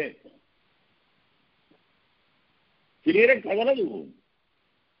తీసుకోలేడే. శరీరం కదలదు.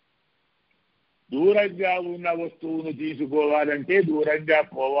 దూరంగా ఉన్న వస్తువును తీసుకోవాలంటే, దూరంగా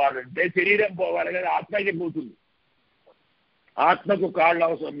పోవాలంటే శరీరం పోవాలి కదా, ఆత్మకి పోతుంది. ఆత్మకు కాళ్ళు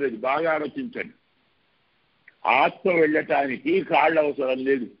అవసరం లేదు. బాగా ఆలోచించండి. ఆత్మ వెళ్ళటానికి కాళ్ళు అవసరం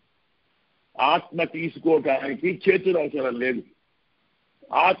లేదు, ఆత్మ తీసుకోవటానికి చేతులు అవసరం లేదు,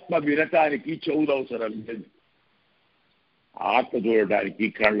 ఆత్మ వినటానికి చెవులు అవసరం లేదు, ఆత్మ చూడటానికి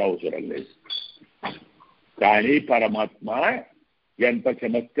కళ్ళు అవసరం లేదు. కానీ పరమాత్మ ఎంత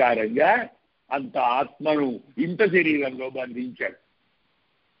చమత్కారంగా అంత ఆత్మను ఇంత శరీరంలో బంధించాడు.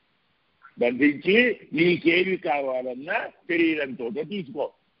 బంధించి నీకేమి కావాలన్నా శరీరంతో తీసుకో.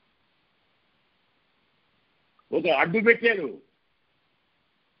 ఒక అడ్డు పెట్టారు.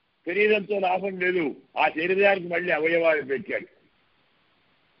 శరీరంతో లాభం లేదు, ఆ శరీరానికి మళ్ళీ అవయవాలు పెట్టాడు.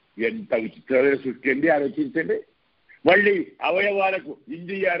 ఎంత విచిత్రమైన సృష్టి అండి, ఆలోచించండి. మళ్ళీ అవయవాలకు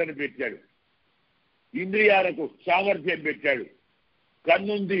ఇంద్రియాలను పెట్టాడు, ఇంద్రియాలకు సామర్థ్యం పెట్టాడు.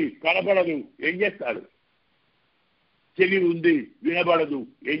 కన్నుంది కనపడదు, ఏం చేస్తాడు? చెవి ఉంది వినబడదు,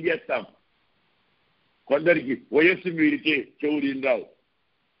 ఏం చేస్తాం? కొందరికి వయస్సు మీరితే చెవుడు ఇంద్రావు,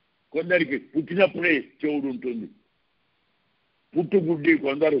 కొందరికి పుట్టినప్పుడే చెవుడు ఉంటుంది. పుట్టు గుడ్డి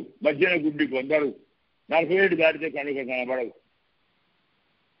కొందరు, మధ్యన గుడ్డి కొందరు, 40 ఏళ్ళు దాటితే కనుక కనబడవు.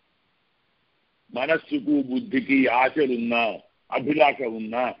 మనస్సుకు బుద్ధికి ఆశలున్నా, అభిలాష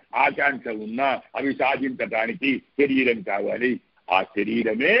ఉన్నా, ఆకాంక్ష ఉన్నా అవి సాధించడానికి శరీరం కావాలి. ఆ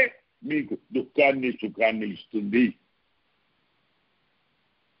శరీరమే మీకు దుఃఖాన్ని సుఖాన్ని ఇస్తుంది.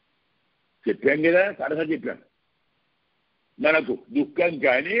 చెప్పాం కదా, సరస చెప్పాను. మనకు దుఃఖం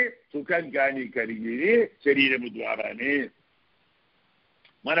కానీ సుఖం కానీ కలిగేది శరీరము ద్వారానే.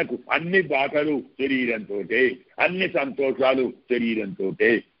 మనకు అన్ని బాధలు శరీరంతో, అన్ని సంతోషాలు శరీరంతో,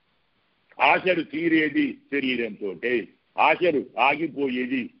 ఆశలు తీరేది శరీరంతో, ఆశలు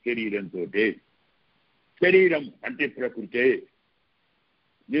ఆగిపోయేది శరీరంతో. శరీరం అంటే ప్రకృతే.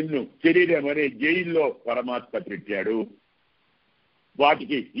 నిన్ను శరీరం అనే జైల్లో పరమాత్మ పెట్టాడు,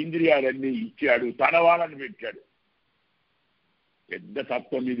 వాటికి ఇంద్రియాలన్నీ ఇచ్చాడు, తన వాళ్ళని పెట్టాడు. పెద్ద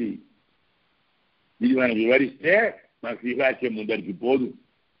తత్వం ఇది. ఇది మనం వివరిస్తే మన శ్రీభాష్యం ముందరికి పోదు,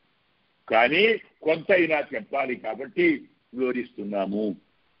 కానీ కొంత అయినా చెప్పాలి కాబట్టి వివరిస్తున్నాము.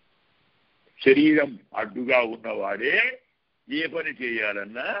 శరీరం అడ్డుగా ఉన్నవాడే ఏ పని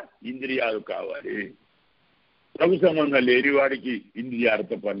చేయాలన్నా ఇంద్రియాలు కావాలి. ప్రభు సంబంధం లేని వాడికి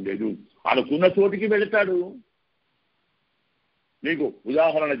ఇంద్రియాలతో పని లేదు, అనుకున్న చోటికి వెళతాడు. మీకు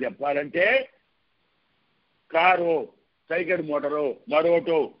ఉదాహరణ చెప్పాలంటే, కారో సైకిల్ మోటారో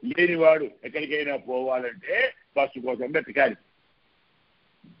మరోటో లేనివాడు ఎక్కడికైనా పోవాలంటే బస్సు కోసం వెతకాలి,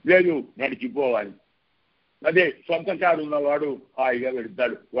 లేదు నడిచిపోవాలి. అదే సొంత కారు ఉన్నవాడు హాయిగా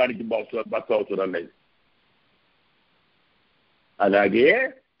వెళ్తాడు, వాడికి బస్సు అవసరం లేదు. అలాగే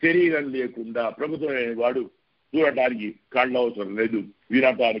శరీరం లేకుండా ప్రభుత్వం వాడు చూడటానికి కళ్ళు అవసరం లేదు,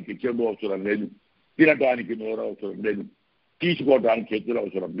 వినటానికి చెవు అవసరం లేదు, తినటానికి నోరు అవసరం లేదు, తీసుకోవటానికి చేతులు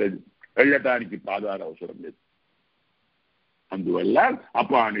అవసరం లేదు, వెళ్ళటానికి పాదాలు అవసరం లేదు. అందువల్ల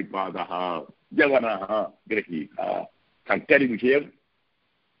అపాణిపాద జవన గ్రహీత. చక్కని విషయం,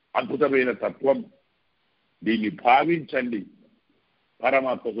 అద్భుతమైన తత్వం. దీన్ని భావించండి,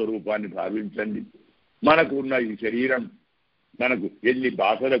 పరమాత్మ స్వరూపాన్ని భావించండి. మనకు ఉన్న ఈ శరీరం మనకు ఎన్ని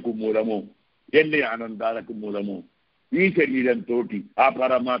బాధలకు మూలము, ఎన్ని ఆనందాలకు మూలము. ఈ శరీరంతో ఆ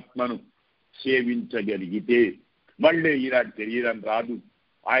పరమాత్మను సేవించగలిగితే మళ్ళీ ఇలాంటి శరీరం రాదు,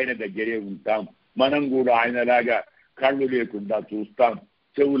 ఆయన దగ్గరే ఉంటాం. మనం కూడా ఆయనలాగా కళ్ళు లేకుండా చూస్తాం,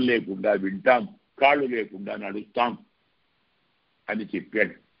 చెవులు లేకుండా వింటాం, కాళ్ళు లేకుండా నడుస్తాం అని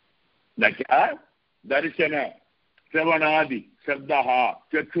చెప్పాడు. నచ దర్శన శ్రవణాది శబ్ద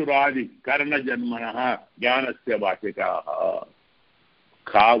చక్షురాది కర్ణజన్మన జ్ఞానస్య భాషికా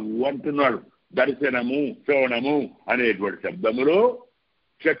కావు అంటున్నాడు. దర్శనము శ్రవణము అనేటువంటి శబ్దములు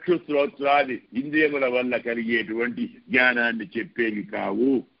చక్షు శ్రోత్రాది ఇంద్రియముల వల్ల కలిగేటువంటి జ్ఞానాన్ని చెప్పేవి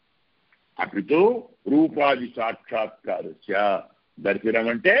కావు. అపితో రూపాది సాక్షాత్కారస్య. దర్శనం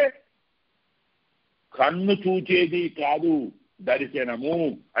అంటే కన్ను చూచేది కాదు, దర్శనము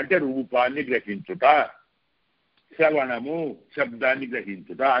అంటే రూపాన్ని గ్రహించుట, శ్రవణము శబ్దాన్ని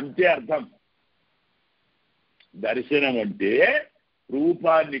గ్రహించుట, అంతే అర్థం. దర్శనం అంటే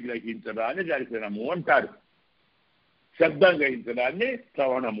రూపాన్ని గ్రహించడాన్ని దర్శనము అంటారు, శబ్దం గ్రహించడాన్ని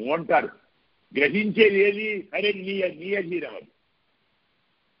శ్రవణము అంటారు. గ్రహించేది ఏది? అరే నీ అధీనం. అది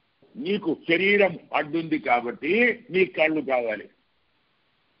నీకు శరీరం అడ్డుంది కాబట్టి నీ కళ్ళు కావాలి.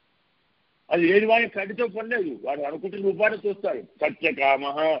 అది లేని వాడి కంటితో పనిలేదు, వాడు అనుకుంటున్న రూపాన్ని చూస్తాడు. సత్యకామ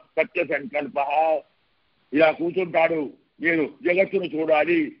సత్య సంకల్ప, ఇలా కూర్చుంటాడు, నేను జగత్తును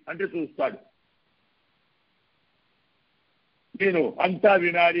చూడాలి అంటే చూస్తాడు. నేను అంతా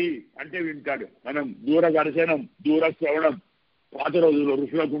వినాలి అంటే వింటాడు. మనం దూర దర్శనం దూర శ్రవణం పాత రోజుల్లో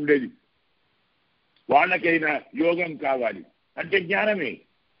ఋషులకు ఉండేది. వాళ్ళకైనా యోగం కావాలి అంటే జ్ఞానమే,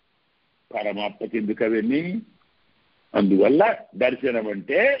 పరమాత్మకి ఎందుకు అవన్నీ? అందువల్ల దర్శనం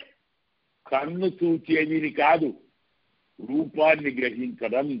అంటే కన్ను చూచేది కాదు, రూపాన్ని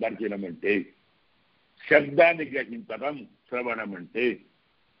గ్రహించడం దర్శనం అంటే, శబ్దాన్ని గ్రహించడం శ్రవణం అంటే.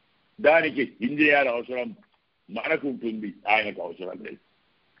 దానికి ఇంద్రియాల అవసరం మనకు ఉంటుంది, ఆయనకు అవసరం లేదు.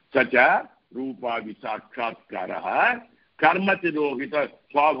 సచ రూపాది సాక్షాత్కార కర్మతిరోహిత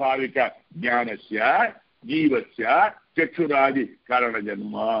స్వాభావిక జ్ఞానస్య జీవస్య చక్షురాది కారణ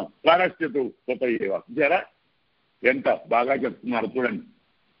జన్మ పరస్థితు స్వతయేవ. జరా ఎంత బాగా చెప్తున్నారు చూడండి.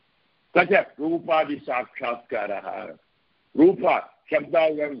 సచ రూపాది సాక్షాత్కార, రూప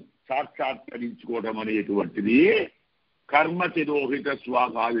శబ్దాలను సాక్షాత్కరించుకోవడం అనేటువంటిది కర్మ తిరోహిత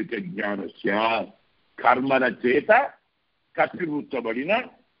స్వాభావిక జ్ఞానస్య కర్మల చేత కప్పిపుచ్చబడిన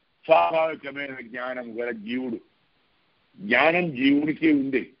స్వాభావికమైన జ్ఞానం గల జీవుడు. జ్ఞానం జీవుడికి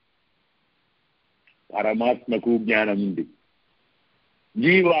ఉంది, పరమాత్మకు జ్ఞానం ఉంది,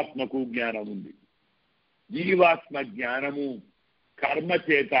 జీవాత్మకు జ్ఞానం ఉంది. జీవాత్మ జ్ఞానము కర్మ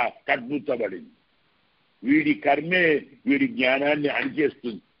చేత కద్భుతబడింది. వీడి కర్మే వీడి జ్ఞానాన్ని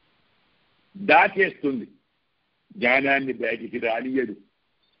అణిచేస్తుంది, దాచేస్తుంది, జ్ఞానాన్ని బయటికి రానియదు.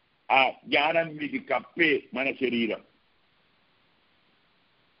 ఆ జ్ఞానం మీకు కప్పే మన శరీరం.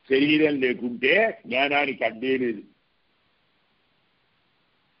 శరీరం లేకుంటే జ్ఞానానికి అడ్డే లేదు.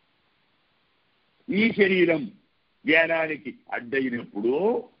 ఈ శరీరం జ్ఞానానికి అడ్డయినప్పుడు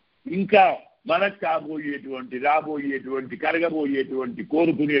ఇంకా మనకు కాబోయేటువంటి, రాబోయేటువంటి, కలగబోయేటువంటి,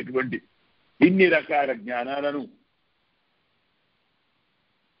 కోరుకునేటువంటి ఇన్ని రకాల జ్ఞానాలను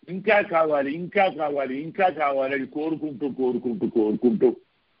ఇంకా కావాలి, ఇంకా కావాలి, ఇంకా కావాలని కోరుకుంటూ కోరుకుంటూ కోరుకుంటూ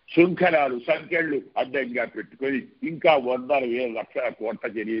శృంఖలాలు, సంఖ్యలు అడ్డంగా పెట్టుకొని ఇంకా 100,000 లక్షల కోట్ల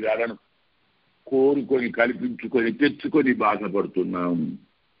శరీరాలను కోరుకొని కల్పించుకొని తెచ్చుకొని బాధపడుతున్నాం.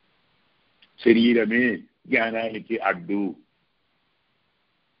 శరీరమే జ్ఞానానికి అడ్డు.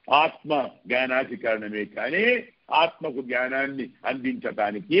 ఆత్మ జ్ఞానాధికరణమే కానీ ఆత్మకు జ్ఞానాన్ని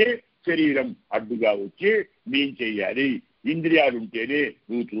అందించటానికి శరీరం అడ్డుగా వచ్చి మేం చెయ్యాలి, ఇంద్రియాలుంటేనే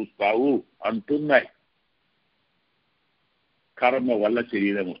నువ్వు చూస్తావు అంటున్నాయి. కర్మ వల్ల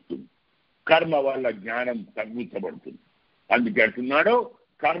శరీరం వస్తుంది, కర్మ వల్ల జ్ఞానం తగ్గించబడుతుంది. అందుకే అంటున్నాడు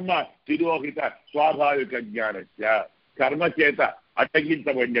కర్మ తిరోహిత స్వాభావిక జ్ఞానస్య, కర్మ చేత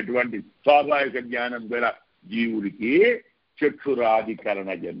అడ్డగించబడినటువంటి స్వాభావిక జ్ఞానం గల జీవుడికి చక్షురాధికరణ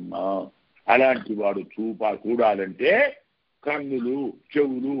జన్మ. అలాంటి వాడు చూడాలంటే కన్నులు,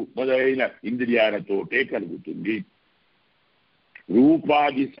 చెవులు మొదలైన ఇంద్రియాలతోటే కలుగుతుంది.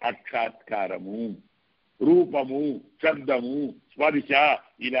 రూపాది సాక్షాత్కారము, రూపము, శబ్దము, స్పర్శ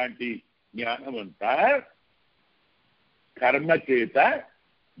ఇలాంటి జ్ఞానమంతా కర్మ చేత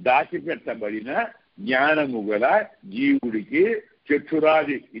దాచిపెట్టబడిన జ్ఞానము గల జీవుడికి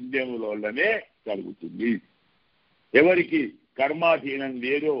చక్షురాది ఇంద్రియముల వల్లనే కలుగుతుంది. ఎవరికి కర్మాధీనం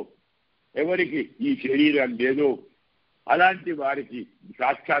లేదో, ఎవరికి ఈ శరీరం లేదో అలాంటి వారికి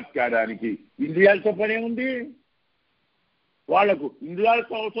సాక్షాత్కారానికి ఇంద్రియాలతో పనే ఉంది. వాళ్లకు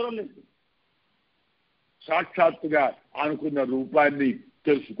ఇంద్రియాలతో అవసరం లేదు. సాక్షాత్తుగా అనుకున్న రూపాన్ని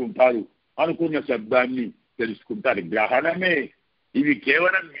తెలుసుకుంటారు, అనుకున్న శబ్దాన్ని తెలుసుకుంటారు. గ్రహణమే. ఇవి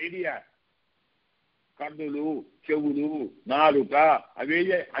కేవలం మీడియా. కన్నులు, చెవులు, నాలుక అవే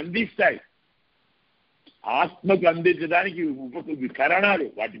అందిస్తాయి. ఆత్మకు అందించడానికి కరణాలు,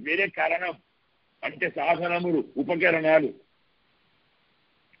 వాటి పేరే కరణం అంటే సాధనములు, ఉపకరణాలు.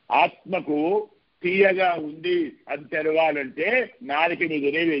 ఆత్మకు తీయగా ఉంది అని తెలవాలంటే నాలుక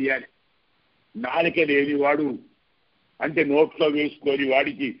మీదనే వేయాలి. నాలుక లేనివాడు అంటే నోట్లో వేసుకొని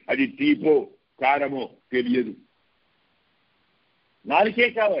వాడికి అది తీపో కారమో తెలియదు. నాలుకే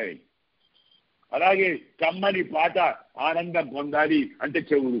కావాలి. అలాగే కమ్మని పాట ఆనందం పొందాలి అంటే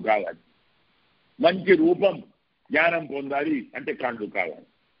చెవులు కావాలి. మంచి రూపం జ్ఞానం పొందాలి అంటే కళ్ళు కావాలి.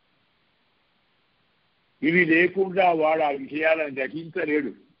 ఇవి లేకుండా వాడు ఆ విషయాలను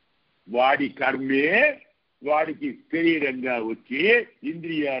గ్రహించలేడు. వాడి కర్మే వాడికి శరీరంగా వచ్చి,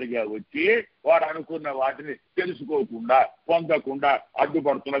 ఇంద్రియాలుగా వచ్చి, వాడు అనుకున్న వాటిని తెలుసుకోకుండా, పొందకుండా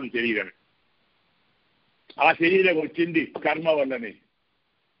అడ్డుపడుతున్నది శరీరం. ఆ శరీరం వచ్చింది కర్మ వల్లనే.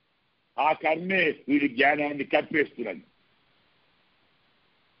 ఆ కర్మే వీడి జ్ఞానాన్ని కప్పేస్తున్నది.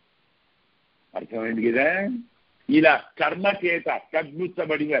 అర్థమైంది కదా? ఇలా కర్మ చేత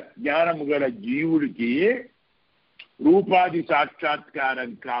కద్భుతబడిన జ్ఞానము గల జీవుడికి రూపాది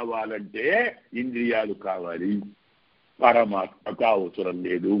సాక్షాత్కారం కావాలంటే ఇంద్రియాలు కావాలి, పరమాత్మకు అవసరం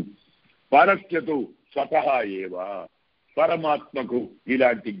లేదు. పరస్యతు స్వతహా ఏవ, పరమాత్మకు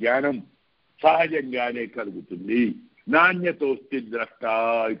ఇలాంటి జ్ఞానం సహజంగానే కలుగుతుంది. నాణ్యతోస్తి ద్రష్ట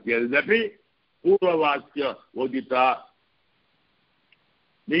ఇత్యదపి పూర్వవాక్య ఉదిత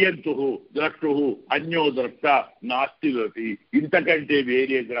నియంతు ద్రష్టు అన్యో ద్రష్ట నాస్తి. ఇంతకంటే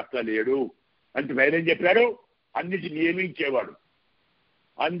వేరే ద్రష్ట లేడు అంటే వేరేం చెప్పాడు? అన్నిటి నియమించేవాడు,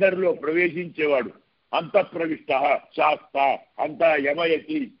 అందరిలో ప్రవేశించేవాడు, అంతఃప్రవిష్ట శాస్త, అంతా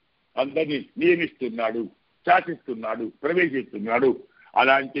యమయతి, అందరినీ నియమిస్తున్నాడు, శాసిస్తున్నాడు, ప్రవేశిస్తున్నాడు.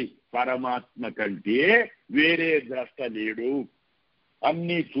 అలాంటి పరమాత్మ కంటే వేరే ద్రష్ట లేడు.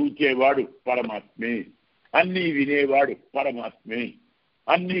 అన్నీ చూచేవాడు పరమాత్మే, అన్నీ వినేవాడు పరమాత్మే,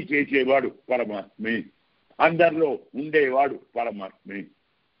 అన్నీ చేసేవాడు పరమాత్మే, అందరిలో ఉండేవాడు పరమాత్మే.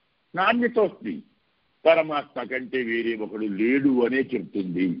 నాణ్యతోస్తి, పరమాత్మ కంటే వేరే ఒకడు లేడు అనే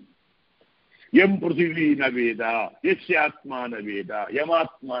చెప్తుంది. యం పృథివీ నవేద యస్యాత్మాన వేద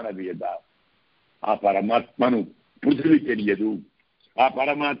యమాత్మాన వేద. ఆ పరమాత్మను పృథివీ తెలియదు, ఆ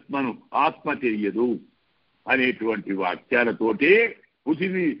పరమాత్మను ఆత్మ తెలియదు అనేటువంటి వాక్యాలతోటి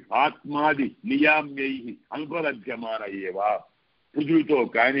పృథివీ ఆత్మాది నియామ్యై అనుపలభ్యమాన ఏవా. పృథివీతో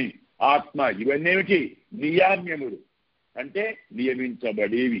కానీ ఆత్మ ఇవన్నేమిటి? నియామ్యములు అంటే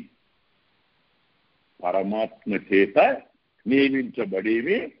నియమించబడేవి, పరమాత్మ చేత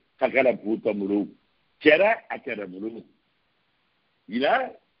నియమించబడేవి సకల భూతములు, చర అచరములు. ఇలా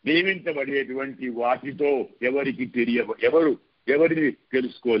నియమించబడేటువంటి వాటితో ఎవరికి ఎవరిని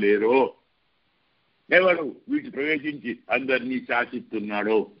తెలుసుకోలేరో, ఎవరు వీటి ప్రవేశించి అందరినీ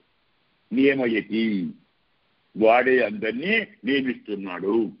శాసిస్తున్నాడో నియమయతి, వాడే అందరినీ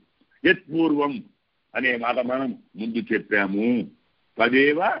నియమిస్తున్నాడు. యత్పూర్వం అనే మాట మనం ముందు చెప్పాము.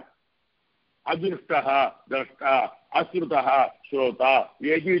 తదేవ అదృష్ట ద్రష్ట అశ్రుత శ్రోత,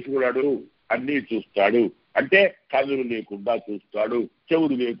 ఏది చూడడు అన్నీ చూస్తాడు. అంటే కన్నులు లేకుండా చూస్తాడు,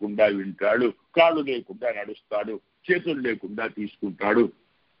 చెవులు లేకుండా వింటాడు, కాళ్ళు లేకుండా నడుస్తాడు, చేతులు లేకుండా తీసుకుంటాడు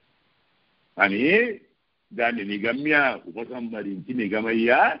అని దాన్ని నిగమ్య ఉపసంహరించి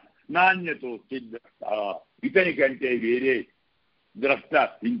నిగమయ్య నాణ్యతో ద్రష్ట, ఇతని కంటే వేరే ద్రష్ట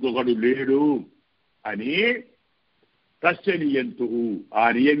ఇంకొకడు లేడు అని తస్య నియంతు, ఆ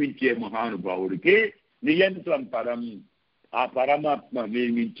నియమించే మహానుభావుడికి నియంత్రం పరం, ఆ పరమాత్మ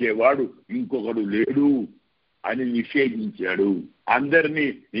నియమించేవాడు ఇంకొకడు లేడు అని నిషేధించాడు. అందరినీ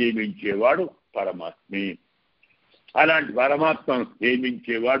నియమించేవాడు పరమాత్మే. అలాంటి పరమాత్మను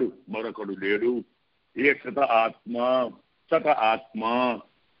నియమించేవాడు మరొకడు లేడు. ఏ సత ఆత్మ, సత ఆత్మ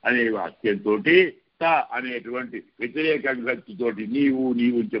అనే వాక్యంతో త అనేటువంటి వ్యతిరేక విభక్తితోటి నీవు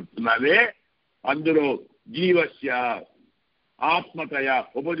నీవు చెప్తున్నావే, అందులో జీవస్య ఆత్మతయ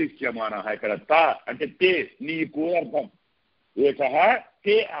ఉపదిశ్యమాన. ఇక్కడ త అంటే తే, నీకు అర్థం. ఏకః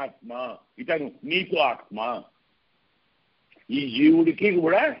తే ఆత్మ, ఇతను నీకు ఆత్మ. ఈ జీవుడికి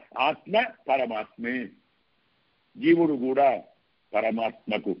కూడా ఆత్మ పరమాత్మే, జీవుడు కూడా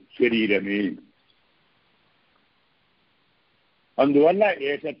పరమాత్మకు శరీరమే. అందువల్ల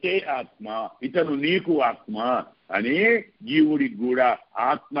ఏకతే ఆత్మ, ఇతను నీకు ఆత్మ అని జీవుడికి కూడా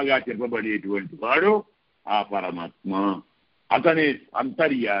ఆత్మగా చెప్పబడేటువంటి వాడు ఆ పరమాత్మ. అతనే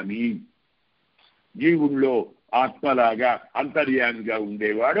అంతర్యామి, జీవుల్లో ఆత్మలాగా అంతర్యామిగా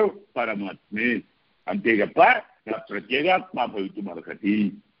ఉండేవాడు పరమాత్మే. అంతే తప్ప ప్రత్యేగాత్మ భవితు మరొకటి.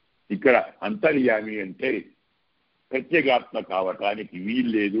 ఇక్కడ అంతర్యామి అంటే ప్రత్యేగాత్మ కావటానికి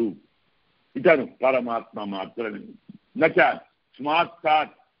వీల్లేదు, ఇతను పరమాత్మ మాత్రమే. నచ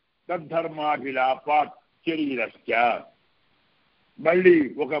స్మాత్సాత్ తద్ధర్మాభిలాపాత్ శరీరస్య. మళ్ళీ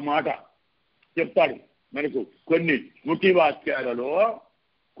ఒక మాట చెప్తాడు మనకు. కొన్ని స్మృతి వాక్యాలలో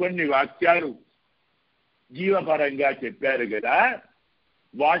కొన్ని వాక్యాలు జీవపరంగా చెప్పారు కదా,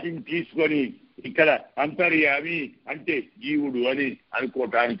 వాటిని తీసుకొని ఇక్కడ అంతర్యామి అంటే జీవుడు అని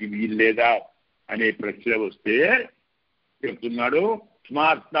అనుకోవటానికి వీల్లేదా అనే ప్రశ్న వస్తే చెప్తున్నాడు.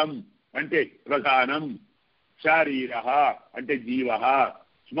 స్మార్తం అంటే ప్రధానం, శారీర అంటే జీవ,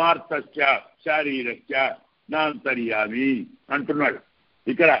 స్మార్తస్య శారీరస్య నాంతర్యామి అంటున్నాడు.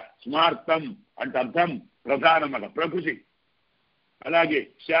 ఇక్కడ స్మార్తం అంటే అర్థం ప్రధానమగ ప్రకృతి, అలాగే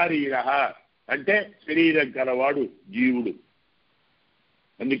శారీర అంటే శరీరం కలవాడు జీవుడు.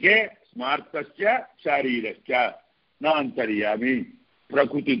 అందుకే స్మార్తస్య శారీరస్య నా అంతర్యామి,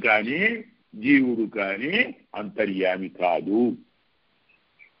 ప్రకృతి కానీ జీవుడు కానీ అంతర్యామి కాదు.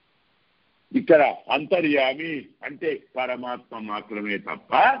 ఇక్కడ అంతర్యామి అంటే పరమాత్మ మాత్రమే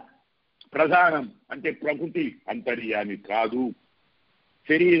తప్ప ప్రధానం అంటే ప్రకృతి అంతర్యామి కాదు,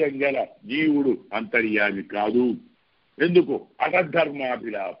 శరీరం గల జీవుడు అంతర్యామి కాదు. ఎందుకు?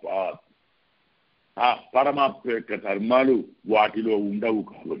 అధర్మాభిలాప, ఆ పరమాత్మ యొక్క ధర్మాలు వాటిలో ఉండవు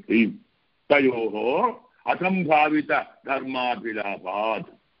కాబట్టి. తయోహో అసంభావిత ధర్మాభిలాపాత్,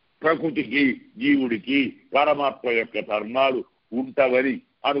 ప్రకృతికి జీవుడికి పరమాత్మ యొక్క ధర్మాలు ఉంటవని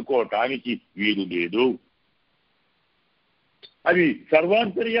అనుకోవటానికి వీలు లేదు. అవి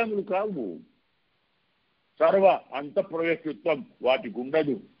సర్వాంతర్యాములు కావు. సర్వ అంతఃప్రవేశత్వం వాటికి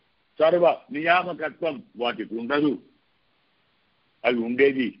ఉండదు, సర్వ నియామకత్వం వాటికి ఉండదు. అవి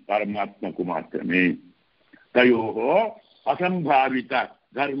ఉండేది పరమాత్మకు మాత్రమే. తయోహో అసంభావిత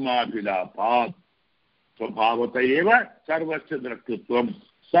ధర్మాభిలాపాత్ స్వభావత ఏవ సర్వస్య ద్రష్టృత్వం,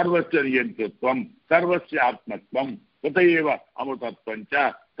 సర్వస్య నియంతృత్వం, సర్వస్య ఆత్మత్వం, తథైవ అమృతత్వం చ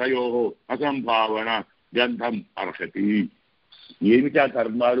తయోహో అసంభావన గంధం అర్హతి. ఏమిటా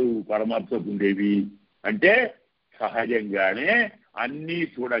ధర్మాలు పరమాత్మకు ఉండేవి అంటే సహజంగానే అన్నీ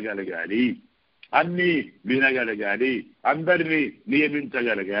చూడగలగాలి, అన్నీ వినగలగాలి, అందరినీ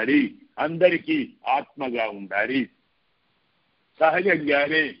నియమించగలగాలి, అందరికీ ఆత్మగా ఉండాలి,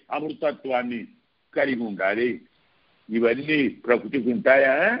 సహజంగానే అమృతత్వాన్ని కలిగి ఉండాలి. ఇవన్నీ ప్రకృతికి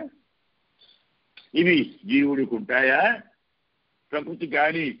ఉంటాయా? ఇవి జీవుడికి ఉంటాయా? ప్రకృతి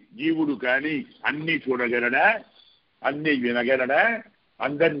కానీ జీవుడు కానీ అన్నీ చూడగలడా? అన్నీ వినగలడా?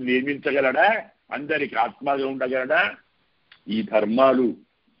 అందరిని నియమించగలడా? అందరికి ఆత్మగా ఉండగలడా? ఈ ధర్మాలు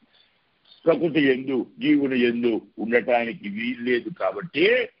ప్రకృతి ఎందు జీవుని ఎందు ఉండటానికి వీల్లేదు. కాబట్టి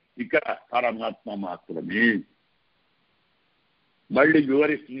ఇక్కడ పరమాత్మ మాత్రమే. మళ్ళీ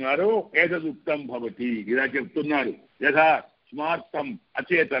వివరిస్తున్నారు. ఏదదుక్తం భవతి, ఇలా చెప్తున్నారు. యథా స్మార్థం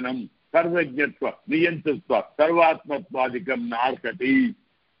అచేతనం సర్వజ్ఞత్వ నియంతృత్వ సర్వాత్మత్వాదికం నార్కటి.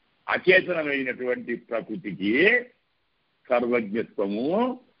 అచేతనమైనటువంటి ప్రకృతికి సర్వజ్ఞత్వము,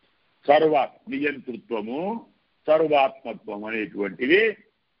 సర్వ నియంతృత్వము, సర్వాత్మత్వం అనేటువంటివి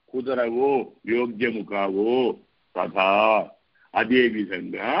కుదరవో, యోగ్యము కావో. తథా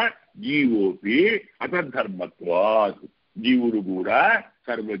అదేవిధంగా జీవోపి అతద్ధర్మత్వాత్, జీవుడు కూడా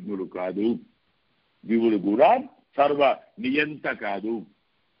సర్వజ్ఞుడు కాదు, జీవుడు కూడా సర్వ నియంత కాదు,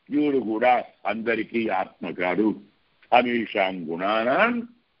 జీవుడు కూడా అందరికీ ఆత్మ కాదు. అమీషాం గుణానాం,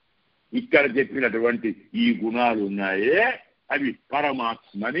 ఇక్కడ చెప్పినటువంటి ఈ గుణాలు ఉన్నాయే అవి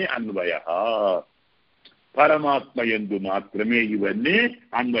పరమాత్మని అన్వయ. పరమాత్మ యందు మాత్రమే ఇవన్నీ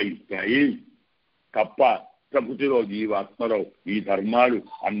అన్వయిస్తాయి తప్ప ప్రకృతిలో జీవాత్మలో ఈ ధర్మాలు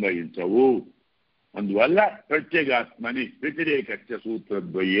అన్వయించవు. అందువల్ల ప్రత్యేగాత్మని వ్యతిరేకచ్చ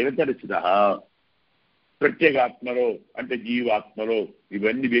సూత్రద్వయేన తరచిత. ప్రత్యేగాత్మలో అంటే జీవాత్మలో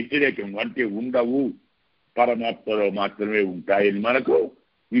ఇవన్నీ వ్యతిరేకం అంటే ఉండవు, పరమాత్మలో మాత్రమే ఉంటాయని మనకు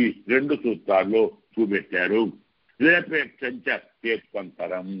ఈ రెండు సూత్రాల్లో చూపెట్టారు. నిరపేక్షంచ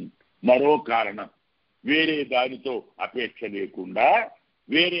చేత్వంతరం, మరో కారణం, వేరే దానితో అపేక్ష లేకుండా,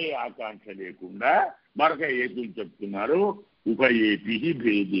 వేరే ఆకాంక్ష లేకుండా మరొక ఏతులు చెప్తున్నారు. ఉభయేపి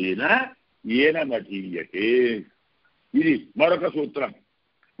భేదేన ఏన మఠీయతే. ఇది మరొక సూత్రం.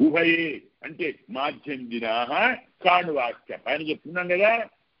 ఉభయే అంటే మాధ్యందినా కాణువాక్య పైన చెప్తున్నాం కదా.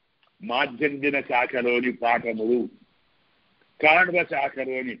 మాధ్యందిన శాఖలోని పాఠములు, కాణువ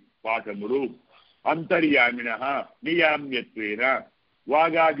శాఖలోని పాఠములు అంతర్యామిన నియామ్యత్వేన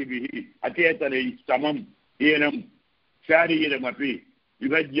వాగాదిభి అచేతనై సమం ఏనం శారీరమపి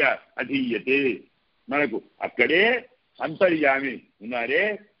విభజ్య అధీయతే. మనకు అక్కడే అంతర్యామి ఉన్నారే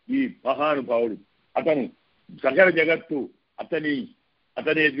ఈ మహానుభావుడు, అతను సకల జగత్తు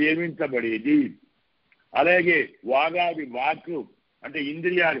అతనే నియమించబడేది. అలాగే వాగాది వాక్కు అంటే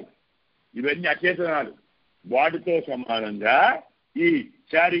ఇంద్రియాలు ఇవన్నీ అచేతనాలు, వాటితో సమానంగా ఈ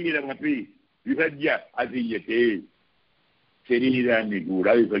శారీరమపి విభజ్య అధీయతే. శరీరాన్ని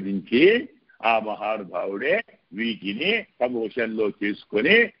కూడా విభజించి ఆ మహానుభావుడే వీటిని తమ వశంలో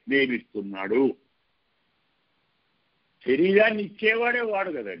చేసుకొని నియమిస్తున్నాడు. శరీరాన్ని ఇచ్చేవాడే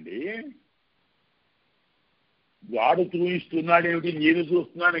వాడు కదండి. వాడు చూయిస్తున్నాడేమిటి, నేను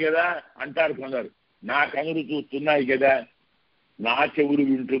చూస్తున్నాను కదా అంటారు కొందరు. నా కనులు చూస్తున్నాయి కదా, నా చెవులు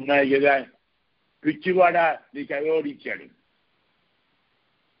వింటున్నాయి కదా. పిచ్చివాడా, నీకు ఎవరిచ్చాడు?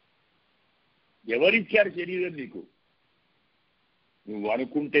 ఎవరిచ్చారు శరీరం నీకు? నువ్వు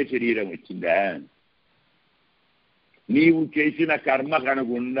అనుకుంటే శరీరం వచ్చిందా? నీవు చేసిన కర్మ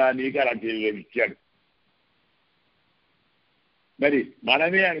కనుగుండా నీకు అలా శరీరం ఇచ్చాడు. మరి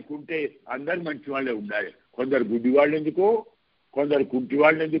మనమే అనుకుంటే అందరు మంచి వాళ్ళే ఉండాలి. కొందరు గుడ్డి వాళ్ళు ఎందుకు, కొందరు కుంటి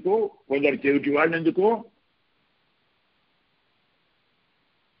వాళ్ళు ఎందుకు, కొందరు చెవిటి వాళ్ళు ఎందుకు?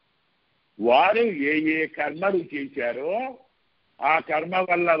 వారు ఏ ఏ కర్మలు చేశారో ఆ కర్మ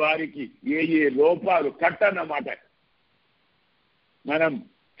వల్ల వారికి ఏ ఏ లోపాలు కట్టన్నమాట. మనం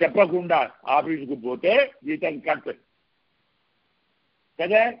చెప్పకుండా ఆఫీసుకు పోతే జీతం కట్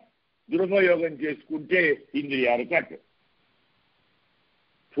కదా. దురుపయోగం చేసుకుంటే ఇంద్రియాలు కట్.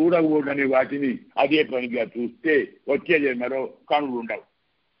 చూడకూడని వాటిని అదే పనిగా చూస్తే వచ్చే జన్మలో కనులు ఉండవు.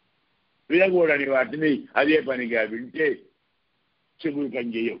 వినకూడని వాటిని అదే పనిగా వింటే చెవులు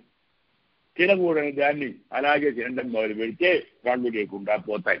పనిచేయవు. తినకూడని దాన్ని అలాగే తినడం మొదలు పెడితే కళ్ళు లేకుండా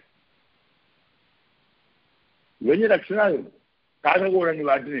పోతాయి. ఇవన్నీ లక్షణాలు. తాగకూడని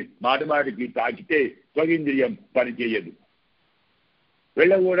వాటిని మాటికి తాకితే స్వగింద్రియం పనిచేయదు.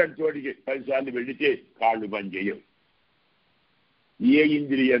 వెళ్ళకూడని చోటికి 10 సార్లు వెళితే కాళ్ళు పనిచేయవు. ఏ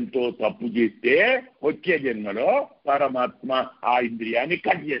ఇంద్రియంతో తప్పు చేస్తే వచ్చే జన్మలో పరమాత్మ ఆ ఇంద్రియాన్ని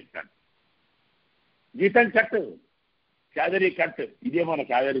కట్ చేస్తాడు. జీతం కట్, సాదరీ కట్. ఇదే మన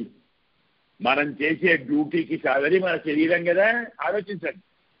సాదరీ. మనం చేసే డ్యూటీకి సాదరీ మన శరీరం కదా. ఆలోచించండి.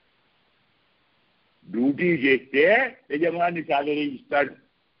 డ్యూటీ చేస్తే యజమాని సాదరీ ఇస్తాడు.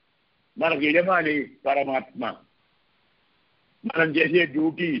 మనకు యజమాని పరమాత్మ. మనం చేసే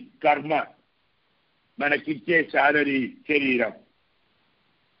డ్యూటీ కర్మ, మనకిచ్చే సాదరీ శరీరం.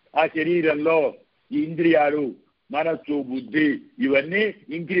 ఆ శరీరంలో ఇంద్రియాలు, మనస్సు, బుద్ధి ఇవన్నీ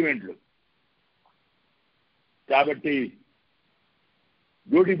ఇంక్రిమెంట్లు. కాబట్టి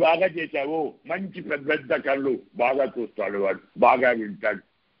డ్యూటీ బాగా చేశావు, మంచి పెద్ద పెద్ద కళ్ళు, బాగా చూస్తాడు వాడు, బాగా వింటాడు.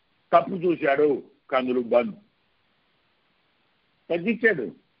 తప్పు చూశాడు, కన్నులు బంద్, తగ్గించాడు.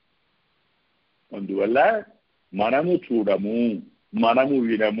 అందువల్ల మనము చూడము, మనము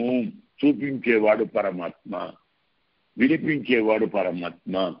వినము, చూపించేవాడు పరమాత్మ, వినిపించేవాడు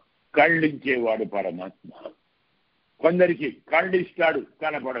పరమాత్మ, కళ్ళించేవాడు పరమాత్మ. కొందరికి కళ్ళు ఇస్తాడు,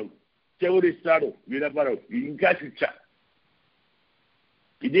 కనపడవు, చెవులిస్తాడు, వినపడవు, ఇంకా శిక్ష.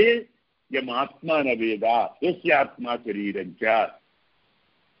 ఇదే యమాత్మాన వేద యస్యాత్మ శరీరంచ.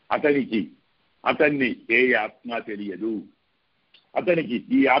 అతన్ని ఏ ఆత్మ తెలియదు, అతనికి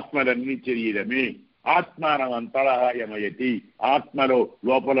ఈ ఆత్మలన్నీ శరీరమే. ఆత్మానం అంతరయమయతి, ఆత్మలో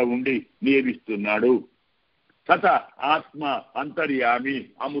లోపల ఉండి నియమిస్తున్నాడు. తత ఆత్మ అంతర్యామి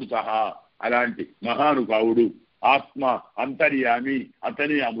అమృత. అలాంటి మహానుభావుడు ఆత్మ అంతర్యామి,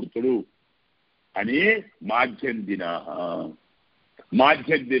 అతని అమృతుడు అని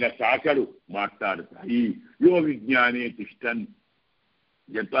మాధ్యందిన శాఖలు మాట్లాడతాయి. యో విజ్ఞానే తిష్టన్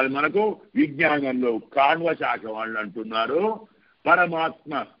చెప్పాలి. మనకు విజ్ఞానంలో కాణ్వ శాఖ వాళ్ళు అంటున్నారు,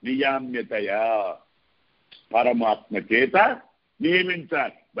 పరమాత్మ నియామ్యతయా, పరమాత్మ చేత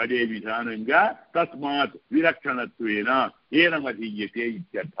నియమించబడే విధానంగా తస్మాత్ విలక్షణత్వేన ఏనమధీయతే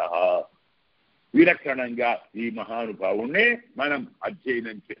ఇత్యర్థః. విలక్షణంగా ఈ మహానుభావుణ్ణి మనం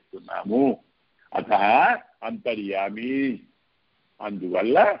అధ్యయనం చేస్తున్నాము. అతః అంతర్యామి,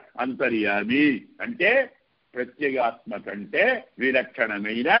 అందువల్ల అంతర్యామి అంటే ప్రత్యేగాత్మ కంటే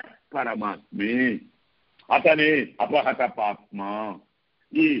విలక్షణమైన పరమాత్మే. అతనే అపహత పాత్మ.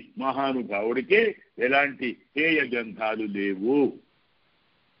 ఈ మహానుభావుడికి ఎలాంటి హేయ గ్రంథాలు లేవు.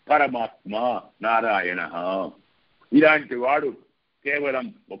 పరమాత్మ నారాయణ, ఇలాంటి వాడు కేవలం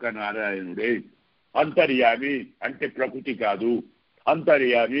ఒక నారాయణుడే. అంతర్యామి అంటే ప్రకృతి కాదు,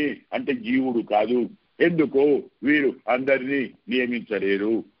 అంతర్యామి అంటే జీవుడు కాదు. ఎందుకు? వీరు అందరినీ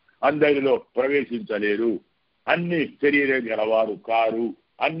నియమించలేరు, అందరిలో ప్రవేశించలేరు, అన్ని శరీరం గలవారు కారు,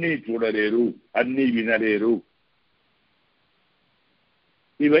 అన్నీ చూడలేరు, అన్నీ వినలేరు.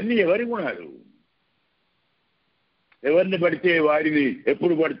 ఇవన్నీ ఎవరి గుణాలు? ఎవరిని పడితే వారిని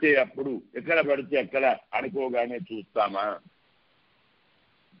ఎప్పుడు పడితే అప్పుడు, ఎక్కడ పడితే అక్కడ అనుకోగానే చూస్తామా?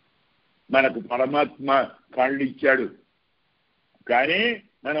 మనకు పరమాత్మ కళ్ళు ఇచ్చాడు, కానీ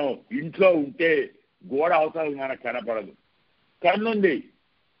మనం ఇంట్లో ఉంటే గోడ అవతల మనకు కనపడదు. కన్నుంది,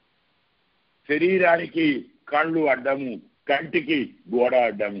 శరీరానికి కళ్ళు అడ్డము, కంటికి గోడ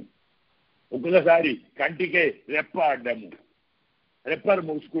అడ్డము. ఒక్కొక్కసారి కంటికే రెప్ప అడ్డము. రెప్పలు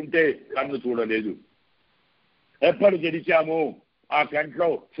మూసుకుంటే కన్ను చూడలేదు, రెప్పలు తెరిచాము ఆ కంట్లో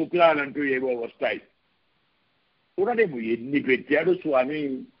శుక్లాలంటూ ఏవో వస్తాయి, చూడలేము. ఎన్ని పెట్టాడు స్వామి,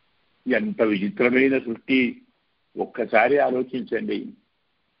 ఎంత విచిత్రమైన సృష్టి. ఒక్కసారి ఆలోచించండి.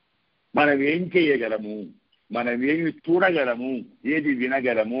 మనం ఏం చేయగలము, మనం ఏమి చూడగలము, ఏది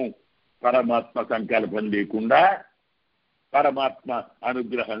వినగలము? పరమాత్మ సంకల్పం లేకుండా, పరమాత్మ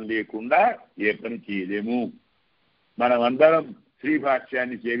అనుగ్రహం లేకుండా ఏ పని చేయలేము. మనమందరం శ్రీ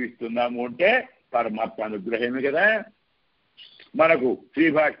భాష్యాన్ని సేవిస్తున్నాము అంటే పరమాత్మ అనుగ్రహమే కదా. మనకు శ్రీ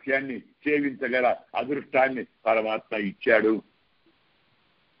భాష్యాన్ని సేవించగల అదృష్టాన్ని పరమాత్మ ఇచ్చాడు,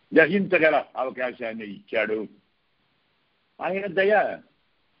 గ్రహించగల అవకాశాన్ని ఇచ్చాడు. ఆయన దయ,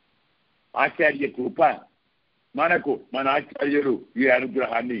 ఆచార్య కృప. మనకు మన ఆచార్యులు ఈ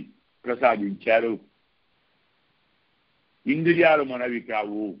అనుగ్రహాన్ని ప్రసాదించారు. ఇంద్రియాలు మనవి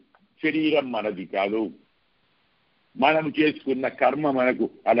కావు, శరీరం మనది కాదు. మనం చేసుకున్న కర్మ మనకు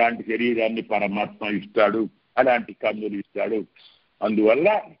అలాంటి శరీరాన్ని పరమాత్మ ఇస్తాడు, అలాంటి కన్నులు ఇస్తాడు. అందువల్ల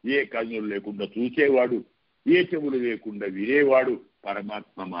ఏ కన్నులు లేకుండా చూసేవాడు, ఏ చెవులు లేకుండా వినేవాడు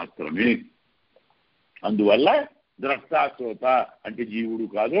పరమాత్మ మాత్రమే. అందువల్ల ద్రష్టాశ్రోత అంటే జీవుడు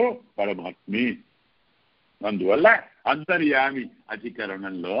కాదు, పరమాత్మే. అందువల్ల అంతర్యామి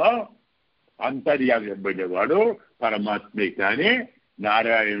అధికరణంలో అంతర్యామి అబ్బడేవాడు పరమాత్మే, కానీ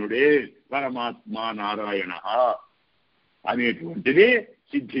నారాయణుడే. పరమాత్మ నారాయణ అనేటువంటిది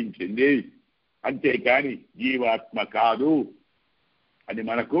సిద్ధించింది, అంతేకాని జీవాత్మ కాదు అని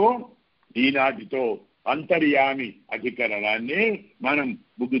మనకు ఈనాటితో అంతర్యామి అధికరణాన్ని మనం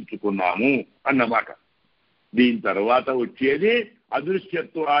ముగించుకున్నాము అన్నమాట. దీని తర్వాత వచ్చేది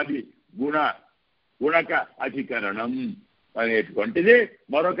అదృశ్యత్వాది గుణక అధికరణం అనేటువంటిది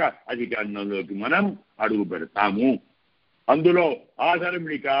మరొక అధికరణంలోకి మనం అడుగు పెడతాము. అందులో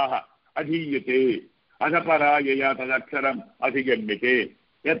ఆధర్మికా అధీయతే అధపరాయయ తదక్షరం అధిగమ్యతే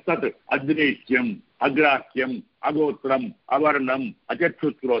యత్తత్ అద్రేశ్యం అగ్రాహ్యం అగోత్రం అవర్ణం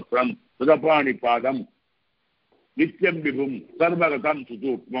అచక్షుశ్రోత్రం సుధపాణిపాదం నిత్యం విభుం సర్వగతం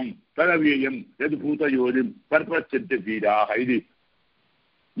సుసూక్ష్మం తదవ్యయం యద్భూతయోనిం పర్పశ్యంతి ధీరాః. ఇది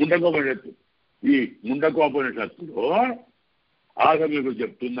ముండకోపనిషత్తు. ఈ ముండకోపనిషత్తులో ఆగమికులు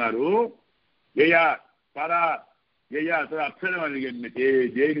చెప్తున్నారు, అసలు అక్షరం అడిగితే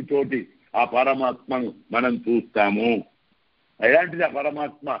దేని తోటి ఆ పరమాత్మను మనం చూస్తాము. ఎలాంటిది ఆ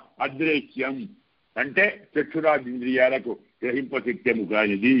పరమాత్మ? అదృశ్యం అంటే చక్షురాదింద్రియాలకు గ్రహింపశక్యము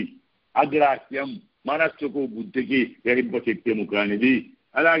కానిది, అగ్రాహ్యం మనస్సుకు బుద్ధికి గ్రహింపశక్యము కానిది,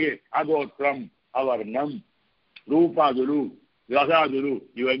 అలాగే అగోత్రం అవర్ణం రూపాదులు రసాదులు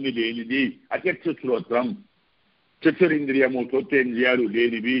ఇవన్నీ లేనిది, అచక్షుశ్రోత్రం చక్షురింద్రియము శ్రోత్రేంద్రియాలు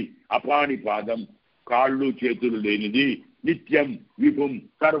లేనివి, అపానిపాదం కాళ్ళు చేతులు లేనిది, నిత్యం విభుం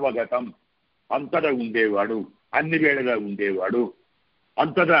సర్వగతం అంతటా ఉండేవాడు, అన్ని వేళగా ఉండేవాడు,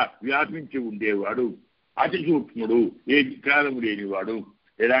 అంతటా వ్యాపించి ఉండేవాడు, అతి సూక్ష్ముడు, ఏ వికారము లేనివాడు,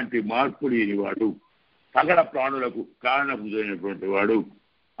 ఎలాంటి మార్పు లేనివాడు, సకల ప్రాణులకు కారణభూతమైనటువంటి వాడు.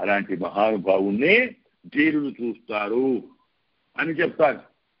 అలాంటి మహానుభావుణ్ణి ధీరులు చూస్తారు అని చెప్తారు.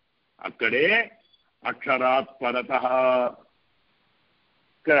 అక్కడే అక్షరాత్ పరతః,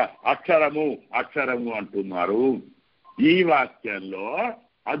 ఇక్కడ అక్షరము అంటున్నారు. ఈ వాక్యంలో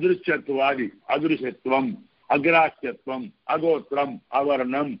అదృశ్యత్వం, అగ్రాహ్యత్వం, అగోత్రం,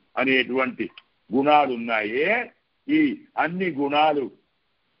 అవర్ణం అనేటువంటి గుణాలు ఉన్నాయే, ఈ అన్ని గుణాలు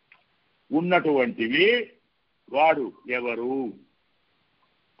ఉన్నటువంటివి వాడు ఎవరు?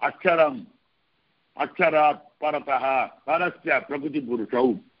 అక్షరాత్ పరతః పరస్య ప్రకృతి పురుషౌ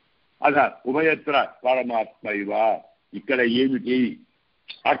అధ ఉభయత్ర పరమాత్మ ఇవ. ఇక్కడ ఏమిటి?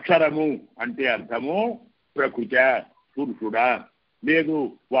 అక్షరము అంటే అర్థము ప్రకృత పురుషుడా, లేదు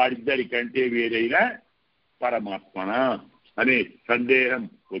వాడిద్దరి కంటే వేరైన పరమాత్మన అనే సందేహం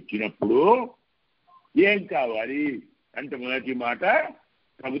వచ్చినప్పుడు ఏం కావాలి అంటే మొదటి మాట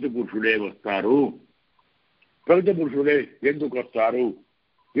ప్రకృతి పురుషుడే వస్తారు. ప్రకృతి పురుషుడే ఎందుకు వస్తారు?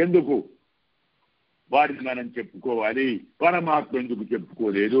 ఎందుకు వారిని మనం చెప్పుకోవాలి, పరమాత్మ ఎందుకు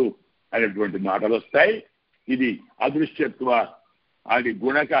చెప్పుకోలేదు అనేటువంటి మాటలు వస్తాయి. ఇది అదృశ్యత్వ అది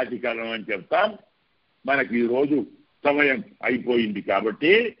గుణకాధికరణం అని చెప్తాం. మనకి ఈరోజు సమయం అయిపోయింది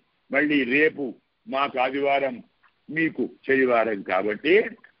కాబట్టి మళ్ళీ రేపు మాకు ఆదివారం, మీకు శనివారం కాబట్టి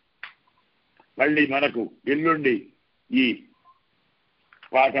మళ్ళీ మనకు ఎల్లుండి ఈ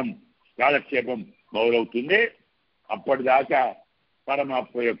పాఠం కాలక్షేపం మొదలవుతుంది. అప్పటిదాకా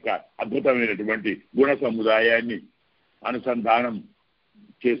పరమాత్మ యొక్క అద్భుతమైనటువంటి గుణ సముదాయాన్ని అనుసంధానం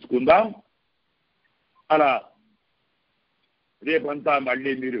చేసుకుందాం. అలా రేపంతా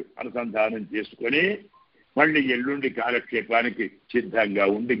మళ్ళీ మీరు అనుసంధానం చేసుకొని మళ్ళీ ఎల్లుండి కాలక్షేపానికి సిద్ధంగా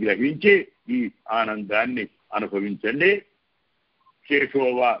ఉండి గ్రహించి ఈ ఆనందాన్ని అనుభవించండి.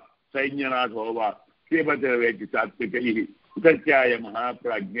 శేషోవా సైన్యనాథోవా శ్రీభద్రవేది సాత్వికై ఉతత్యాయ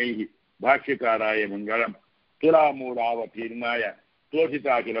మహాప్రాజ్ఞై భాష్యకారాయ మంగళం తులామూలావతీర్ణాయ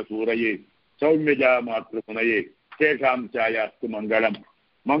తోషితాఖిల సూరయే సౌమ్యజా మాతృమునయే శేషాం ఛాయాస్తు మంగళం.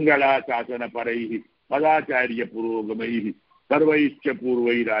 మంగళాశాసన పరై పదాచార్య పురోగమై సర్వైశ్చ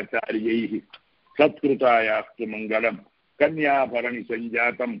పూర్వైరాచార్యై సత్కృతాయాస్తు మంగళం. కన్యాభరణి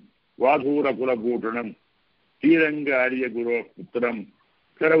సంజాతం వాధూరకులభూషణం శ్రీరంగార్య గురో పుత్రం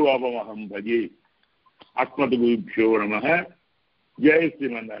సర్వోపమహం భజే. అస్మద్గురుభ్యో నమః. జై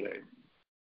శ్రీమన్నారాయణ.